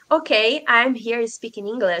think, okay, I'm here speaking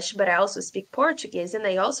English, but I also speak Portuguese and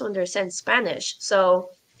I also understand Spanish. So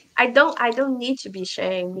I don't need to be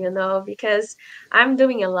ashamed, because I'm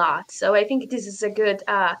doing a lot. So I think this is a good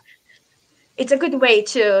it's a good way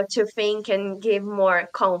to think and give more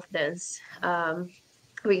confidence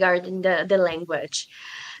regarding the language.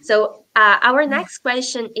 So our next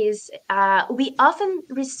question is, we often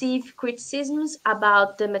receive criticisms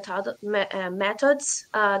about the methods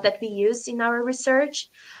that we use in our research.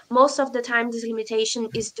 Most of the time, this limitation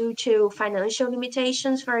is due to financial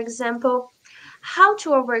limitations, for example. How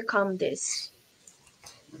to overcome this?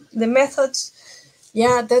 The methods,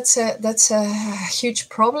 yeah, that's a huge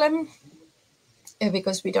problem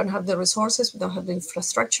because we don't have the resources, we don't have the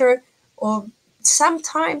infrastructure, or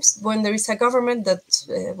sometimes when there is a government that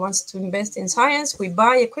wants to invest in science, we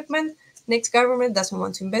buy equipment. Next government doesn't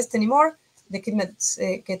want to invest anymore. The equipment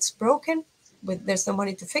gets broken, but there's no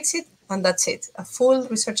money to fix it, and that's it. A full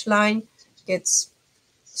research line gets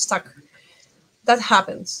stuck. That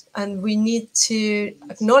happens, and we need to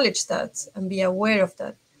acknowledge that and be aware of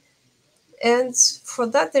that. And for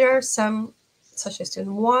that, there are some suggestions.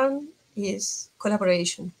 One is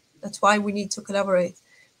collaboration. That's why we need to collaborate,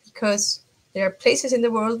 because there are places in the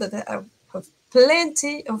world that have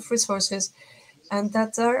plenty of resources and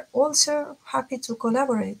that are also happy to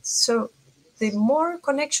collaborate. So the more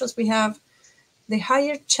connections we have, the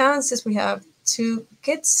higher chances we have to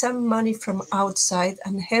get some money from outside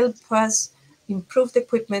and help us improve the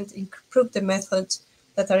equipment, improve the methods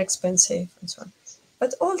that are expensive and so on.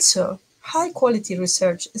 But also, high quality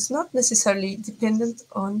research is not necessarily dependent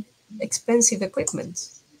on expensive equipment.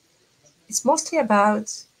 It's mostly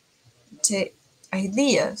about the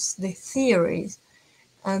ideas, the theories,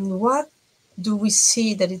 and what do we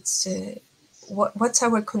see that it's, what's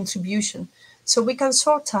our contribution. So we can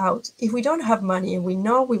sort out, if we don't have money and we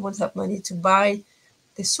know we won't have money to buy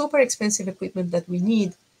the super expensive equipment that we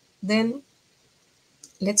need, then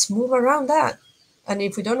let's move around that. And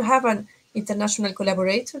if we don't have an international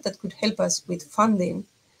collaborator that could help us with funding,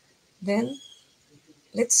 then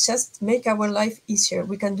let's just make our life easier.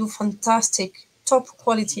 We can do fantastic, top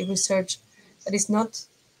quality research that is not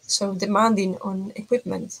so demanding on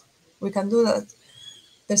equipment. We can do that.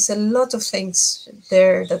 There's a lot of things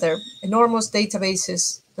there that are enormous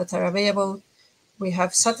databases that are available. We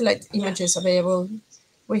have satellite images available.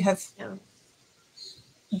 We have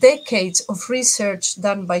decades of research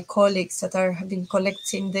done by colleagues that have been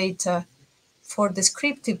collecting data for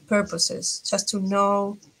descriptive purposes, just to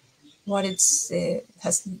know what it's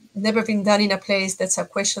has never been done in a place. That's a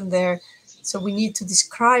question there. So we need to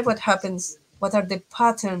describe what happens, what are the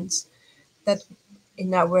patterns that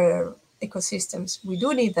in our ecosystems. We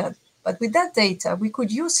do need that. But with that data, we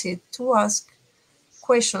could use it to ask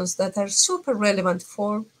questions that are super relevant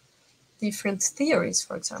for different theories,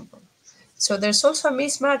 for example. So there's also a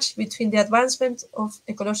mismatch between the advancement of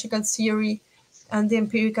ecological theory and the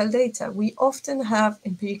empirical data. We often have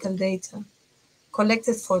empirical data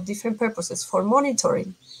collected for different purposes, for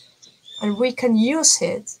monitoring, and we can use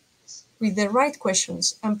it with the right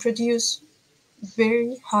questions and produce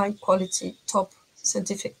very high quality, top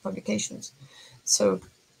scientific publications. So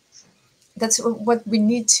that's what we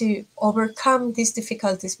need to overcome these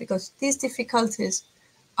difficulties, because these difficulties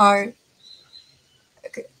are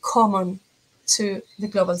common to the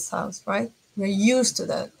global south, right? We're used to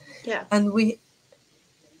that. Yeah. And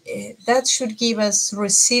that should give us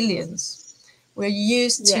resilience. We're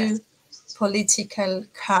used to political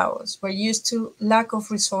chaos. We're used to lack of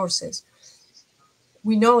resources.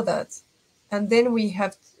 We know that. And then we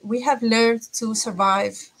have learned to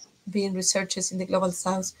survive being researchers in the global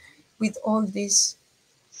south with all this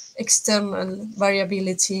external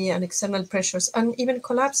variability and external pressures and even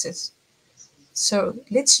collapses. So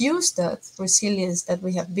let's use that resilience that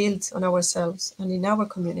we have built on ourselves and in our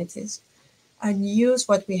communities and use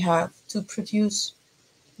what we have to produce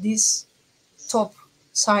this top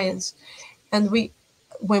science. And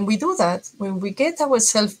when we do that, when we get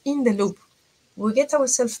ourselves in the loop, we get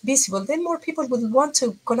ourselves visible, then more people will want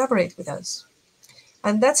to collaborate with us.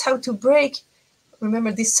 And that's how to break,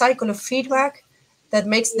 remember, this cycle of feedback that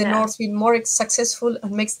makes the North being more successful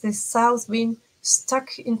and makes the South being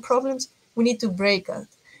stuck in problems. We need to break it.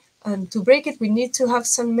 And to break it, we need to have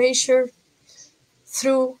some measure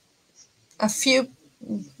through a few,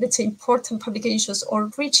 let's say, important publications or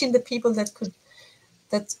reaching the people that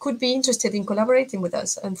could be interested in collaborating with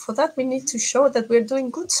us. And for that, we need to show that we're doing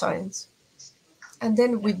good science. And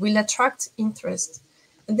then we will attract interest.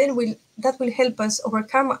 And then that will help us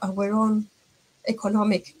overcome our own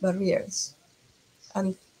economic barriers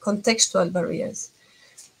and contextual barriers.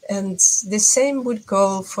 And the same would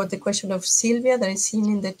go for the question of Sylvia that is seen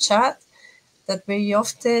in the chat, that very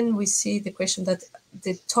often we see the question that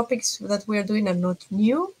the topics that we are doing are not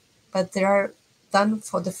new, but they are done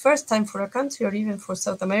for the first time for a country or even for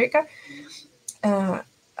South America.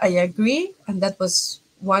 I agree, and that's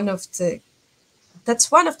one of the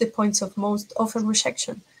points of most often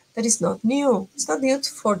rejection. That is not new. It's not new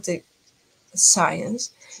for the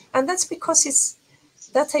science, and that's because it's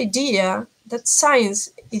that idea that science,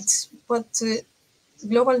 it's what the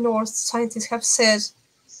global north scientists have said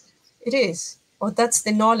it is, or that's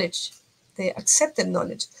the knowledge, the accepted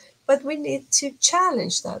knowledge. But we need to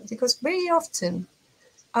challenge that, because very often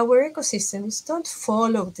our ecosystems don't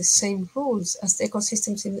follow the same rules as the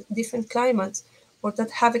ecosystems in different climates, or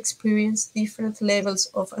that have experienced different levels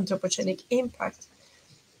of anthropogenic impact,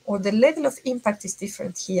 or the level of impact is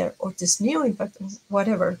different here, or this new impact,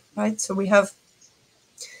 whatever, right? So we have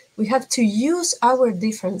to use our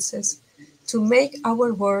differences to make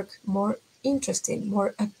our work more interesting,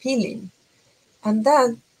 more appealing, and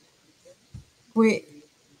then we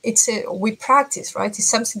practice, right? It's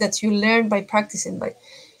something that you learn by practicing, by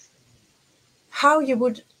how you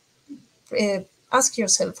would ask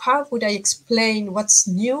yourself, how would I explain what's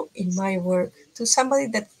new in my work to somebody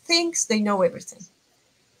that thinks they know everything?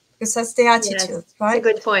 Because that's the Yes, attitude, it's a right?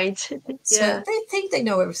 good point. So Yeah. they think they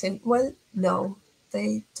know everything. Well, no,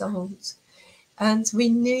 they don't. And we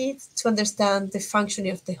need to understand the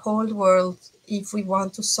functioning of the whole world if we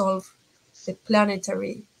want to solve the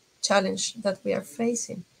planetary challenge that we are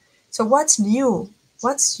facing. So, what's new?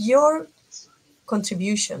 What's your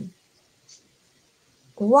contribution?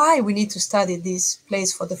 Why we need to study this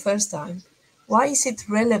place for the first time? Why is it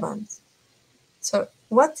relevant? So,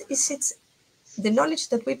 what is it, the knowledge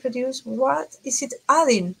that we produce, what is it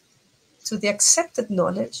adding to the accepted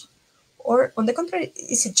knowledge? Or, on the contrary,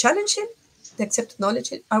 is it challenging the accepted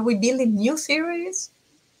knowledge? Are we building new theories?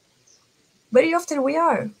 Very often we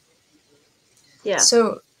are. Yeah.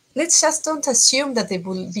 So let's just don't assume that they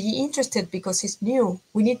will be interested because it's new.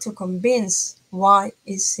 We need to convince why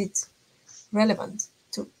is it relevant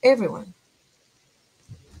to everyone.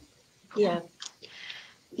 Yeah.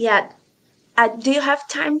 Yeah. Do you have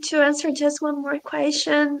time to answer just one more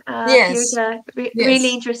question? Here's Yes, a really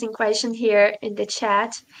yes, interesting question here in the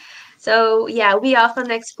chat. So, yeah, we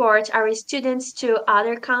often export our students to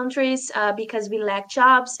other countries because we lack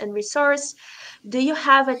jobs and resource. Do you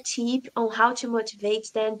have a tip on how to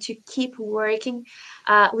motivate them to keep working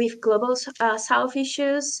with global South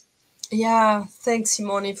issues? yeah. Thanks,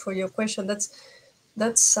 Simone, for your question.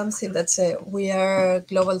 That's something that we are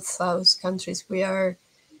global South countries. We are.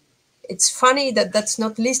 It's funny that that's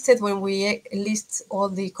not listed when we list all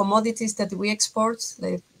the commodities that we export,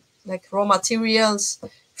 like raw materials,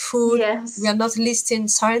 food. We Yes. are not listing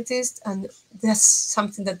scientists, and that's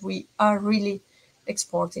something that we are really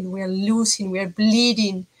exporting. We are losing, we are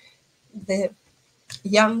bleeding the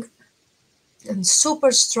young and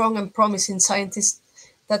super strong and promising scientists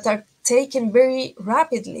that are taken very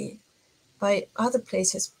rapidly by other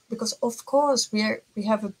places, because of course we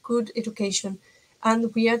have a good education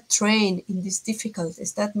and we are trained in these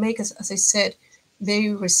difficulties that make us, as I said,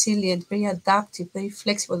 very resilient, very adaptive, very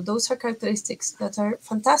flexible. Those are characteristics that are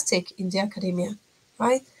fantastic in the academia,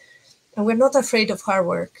 right? And we're not afraid of hard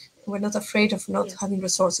work. We're not afraid of not Yes. having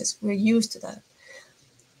resources. We're used to that.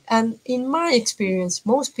 And in my experience,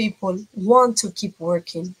 most people want to keep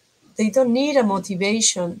working. They don't need a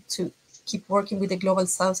motivation to keep working with the global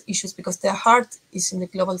south issues because their heart is in the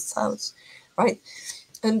global south, right?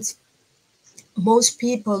 And most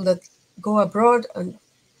people that go abroad, and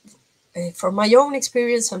from my own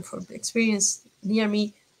experience and from the experience near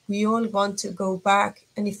me, we all want to go back.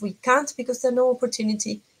 And if we can't because there's no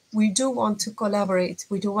opportunity, we do want to collaborate.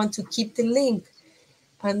 We do want to keep the link.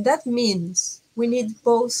 And that means we need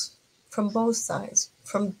both, from both sides,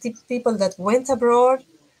 from the people that went abroad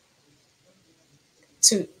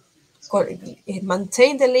to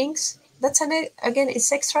maintain the links. That's again,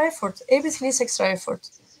 it's extra effort. Everything is extra effort.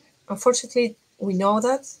 Unfortunately, we know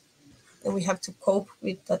that, and we have to cope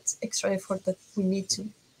with that extra effort that we need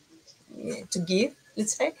to give,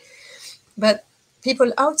 let's say. But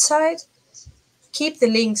people outside, keep the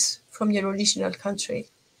links from your original country.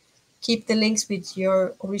 Keep the links with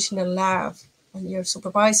your original lab and your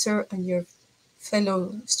supervisor and your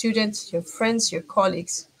fellow students, your friends, your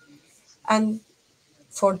colleagues. And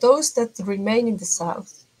for those that remain in the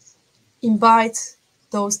South, invite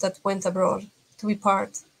those that went abroad to be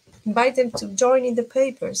part. Invite them to join in the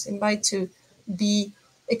papers, invite to be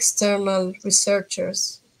external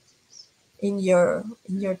researchers in your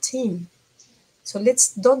team. So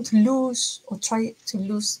let's don't lose or try to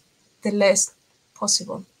lose the less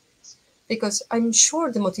possible, because I'm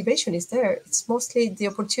sure the motivation is there. It's mostly the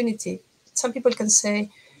opportunity. Some people can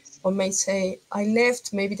say or may say, I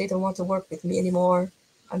left, maybe they don't want to work with me anymore.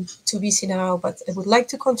 I'm too busy now, but I would like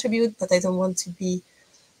to contribute, but I don't want to be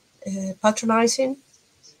patronizing.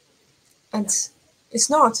 And it's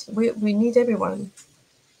not. We need everyone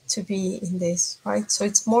to be in this, right? So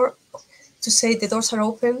it's more to say the doors are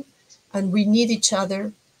open and we need each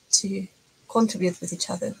other to contribute with each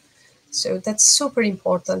other. So that's super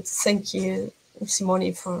important. Thank you,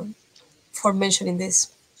 Simone, for mentioning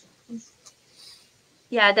this.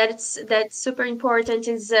 Yeah, that's super important.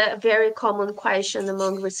 It's a very common question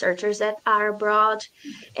among researchers that are abroad,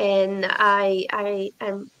 and I'm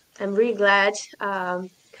really glad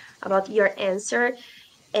about your answer.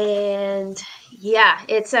 And yeah,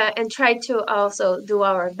 it's and try to also do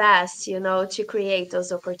our best, you know, to create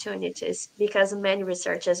those opportunities because many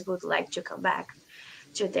researchers would like to come back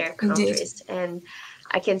to their Indeed. countries. And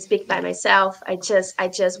I can speak by myself. I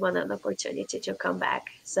just want an opportunity to come back.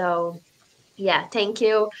 So yeah, thank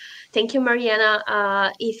you,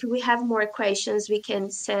 Mariana. If we have more questions, we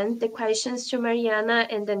can send the questions to Mariana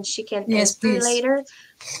and then she can Yes, answer please. later.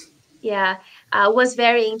 Yeah, was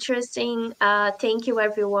very interesting. Thank you,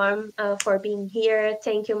 everyone, for being here.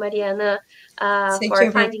 Thank you, Mariana, Thank for you,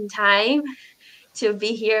 everyone. finding time to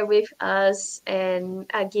be here with us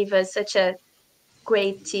and give us such a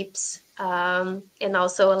great tips and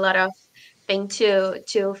also a lot of thing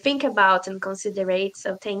to think about and considerate.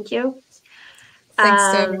 So thank you.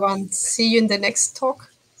 Thanks to Um, everyone. See you in the next talk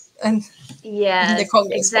and in the yes,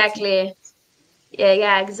 Congress, hopefully. exactly.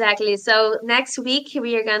 Yeah, exactly. So next week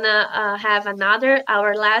we are gonna have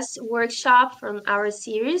our last workshop from our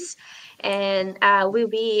series, and will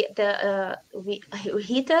be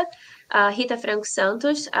Rita Franco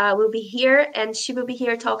Santos will be here, and she will be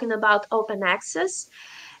here talking about open access,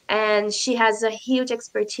 and she has a huge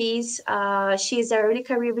expertise. She's a early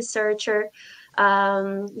career researcher,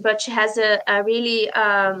 but she has a really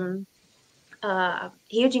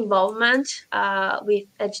huge involvement with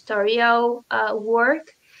editorial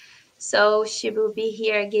work. So she will be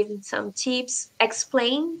here giving some tips,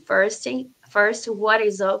 explain first what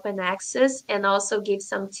is open access, and also give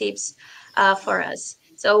some tips for us.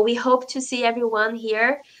 So we hope to see everyone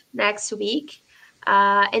here next week.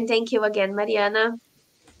 And thank you again, Mariana.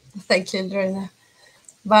 Thank you, Lorena.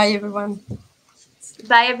 Bye, everyone.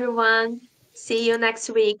 Bye, everyone. See you next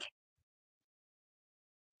week.